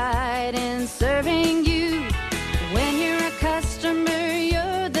take pride in serving you. When you're a customer,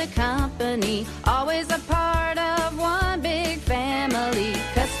 you're the company. Always a part of one big family.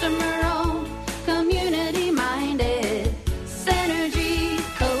 Customer-owned, community-minded, Synergy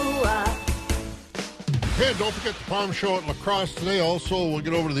Co-op. And don't forget the farm show at La Crosse today. Also, we'll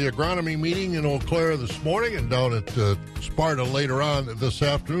get over to the agronomy meeting in Eau Claire this morning and down at Sparta later on this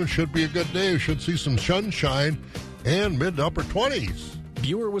afternoon. Should be a good day. We should see some sunshine and mid to upper 20s.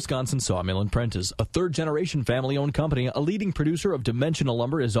 Buer, Wisconsin Sawmill and Prentice, a third-generation family-owned company, a leading producer of dimensional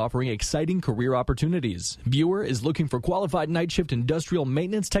lumber, is offering exciting career opportunities. Buer is looking for qualified night shift industrial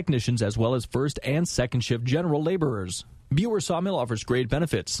maintenance technicians as well as first and second shift general laborers. Buer Sawmill offers great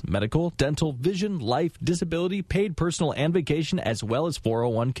benefits: medical, dental, vision, life, disability, paid personal and vacation, as well as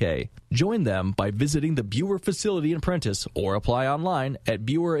 401k. Join them by visiting the Buer facility in Prentice or apply online at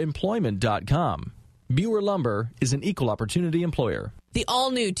bueremployment.com. Buer Lumber is an equal opportunity employer. The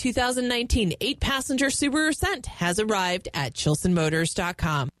all-new 2019 8-passenger Subaru Ascent has arrived at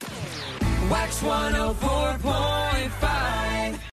ChilsonMotors.com. Wax 104.5.